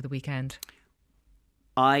prediction then for the weekend?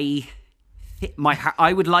 I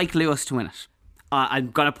would like Lewis to win it.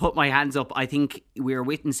 I'm going to put my hands up. I think we're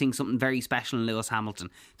witnessing something very special in Lewis Hamilton.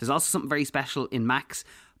 There's also something very special in Max,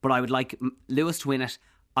 but I would like Lewis to win it.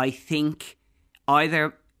 I think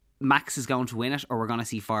either Max is going to win it, or we're going to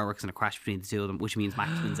see fireworks and a crash between the two of them, which means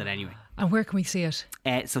Max wins it anyway. And where can we see it?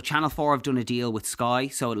 So Channel 4 have done a deal with Sky,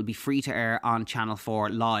 so it'll be free to air on Channel 4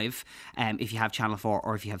 live. If you have Channel 4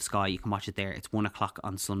 or if you have Sky, you can watch it there. It's 1 o'clock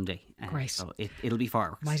on Sunday. Great. So it'll be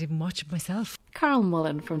fireworks. Might even watch it myself. Carol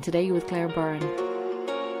Mullen from Today with Claire Byrne.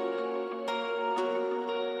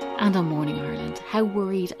 And on Morning Ireland, how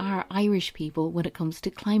worried are Irish people when it comes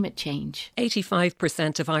to climate change?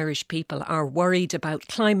 85% of Irish people are worried about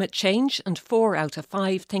climate change, and 4 out of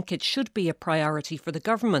 5 think it should be a priority for the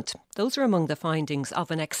government. Those are among the findings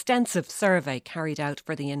of an extensive survey carried out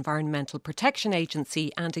for the Environmental Protection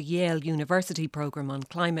Agency and a Yale University programme on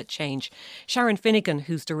climate change. Sharon Finnegan,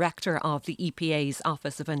 who's director of the EPA's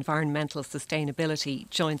Office of Environmental Sustainability,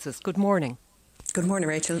 joins us. Good morning. Good morning,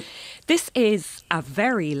 Rachel. This is a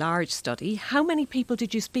very large study. How many people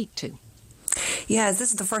did you speak to? Yes,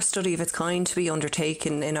 this is the first study of its kind to be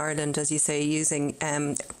undertaken in Ireland, as you say, using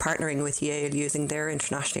partnering with Yale, using their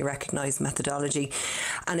internationally recognised methodology.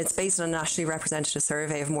 And it's based on a nationally representative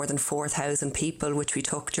survey of more than 4,000 people, which we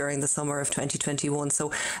took during the summer of 2021.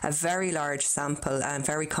 So a very large sample and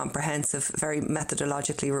very comprehensive, very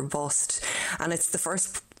methodologically robust. And it's the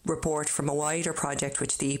first report from a wider project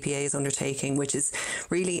which the EPA is undertaking, which is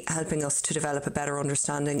really helping us to develop a better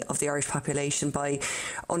understanding of the Irish population by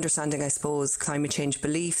understanding, I suppose, climate change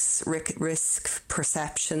beliefs, risk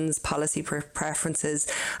perceptions, policy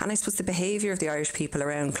preferences, and I suppose the behaviour of the Irish people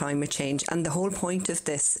around climate change. And the whole point of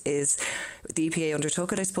this is the EPA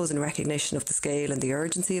undertook it, I suppose, in recognition of the scale and the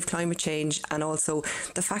urgency of climate change, and also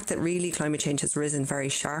the fact that really climate change has risen very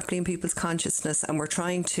sharply in people's consciousness, and we're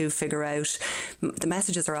trying to figure out, the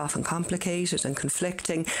messages are often complicated and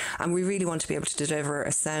conflicting, and we really want to be able to deliver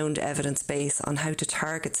a sound evidence base on how to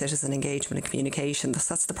target citizen engagement and communication.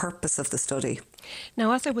 That's the purpose of the study.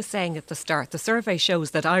 Now, as I was saying at the start, the survey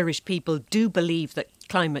shows that Irish people do believe that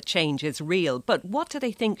climate change is real, but what do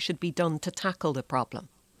they think should be done to tackle the problem?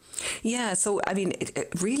 Yeah, so I mean,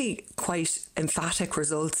 it really quite emphatic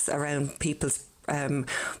results around people's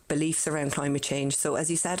beliefs around climate change. So as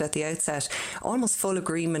you said at the outset, almost full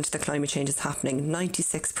agreement that climate change is happening,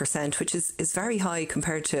 96%, which is very high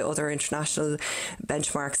compared to other international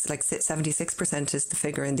benchmarks. Like 76% is the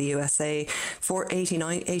figure in the USA.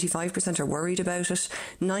 85% are worried about it.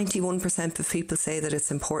 91% of people say that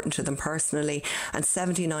it's important to them personally, and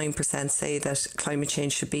 79% say that climate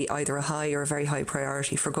change should be either a high or a very high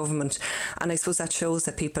priority for government. And I suppose that shows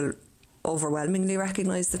that people overwhelmingly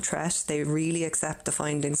recognise the threat. They really accept the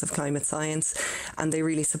findings of climate science, and they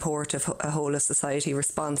really support a whole of society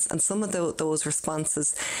response. And some of those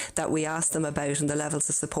responses that we asked them about and the levels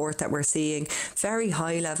of support that we're seeing, very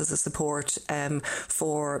high levels of support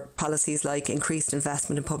for policies like increased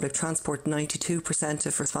investment in public transport, 92%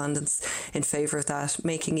 of respondents in favour of that,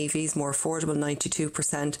 making EVs more affordable,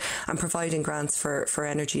 92%, and providing grants for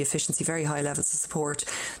energy efficiency, very high levels of support.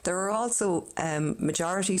 There are also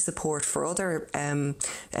majority support for other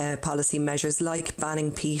policy measures like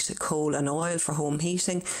banning peat, coal and oil for home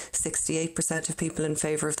heating, 68% of people in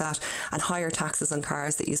favour of that, and higher taxes on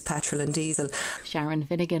cars that use petrol and diesel. Sharon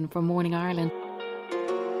Finnegan from Morning Ireland.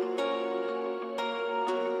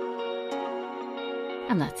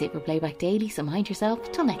 And that's it for Playback Daily, so mind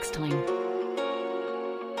yourself till next time.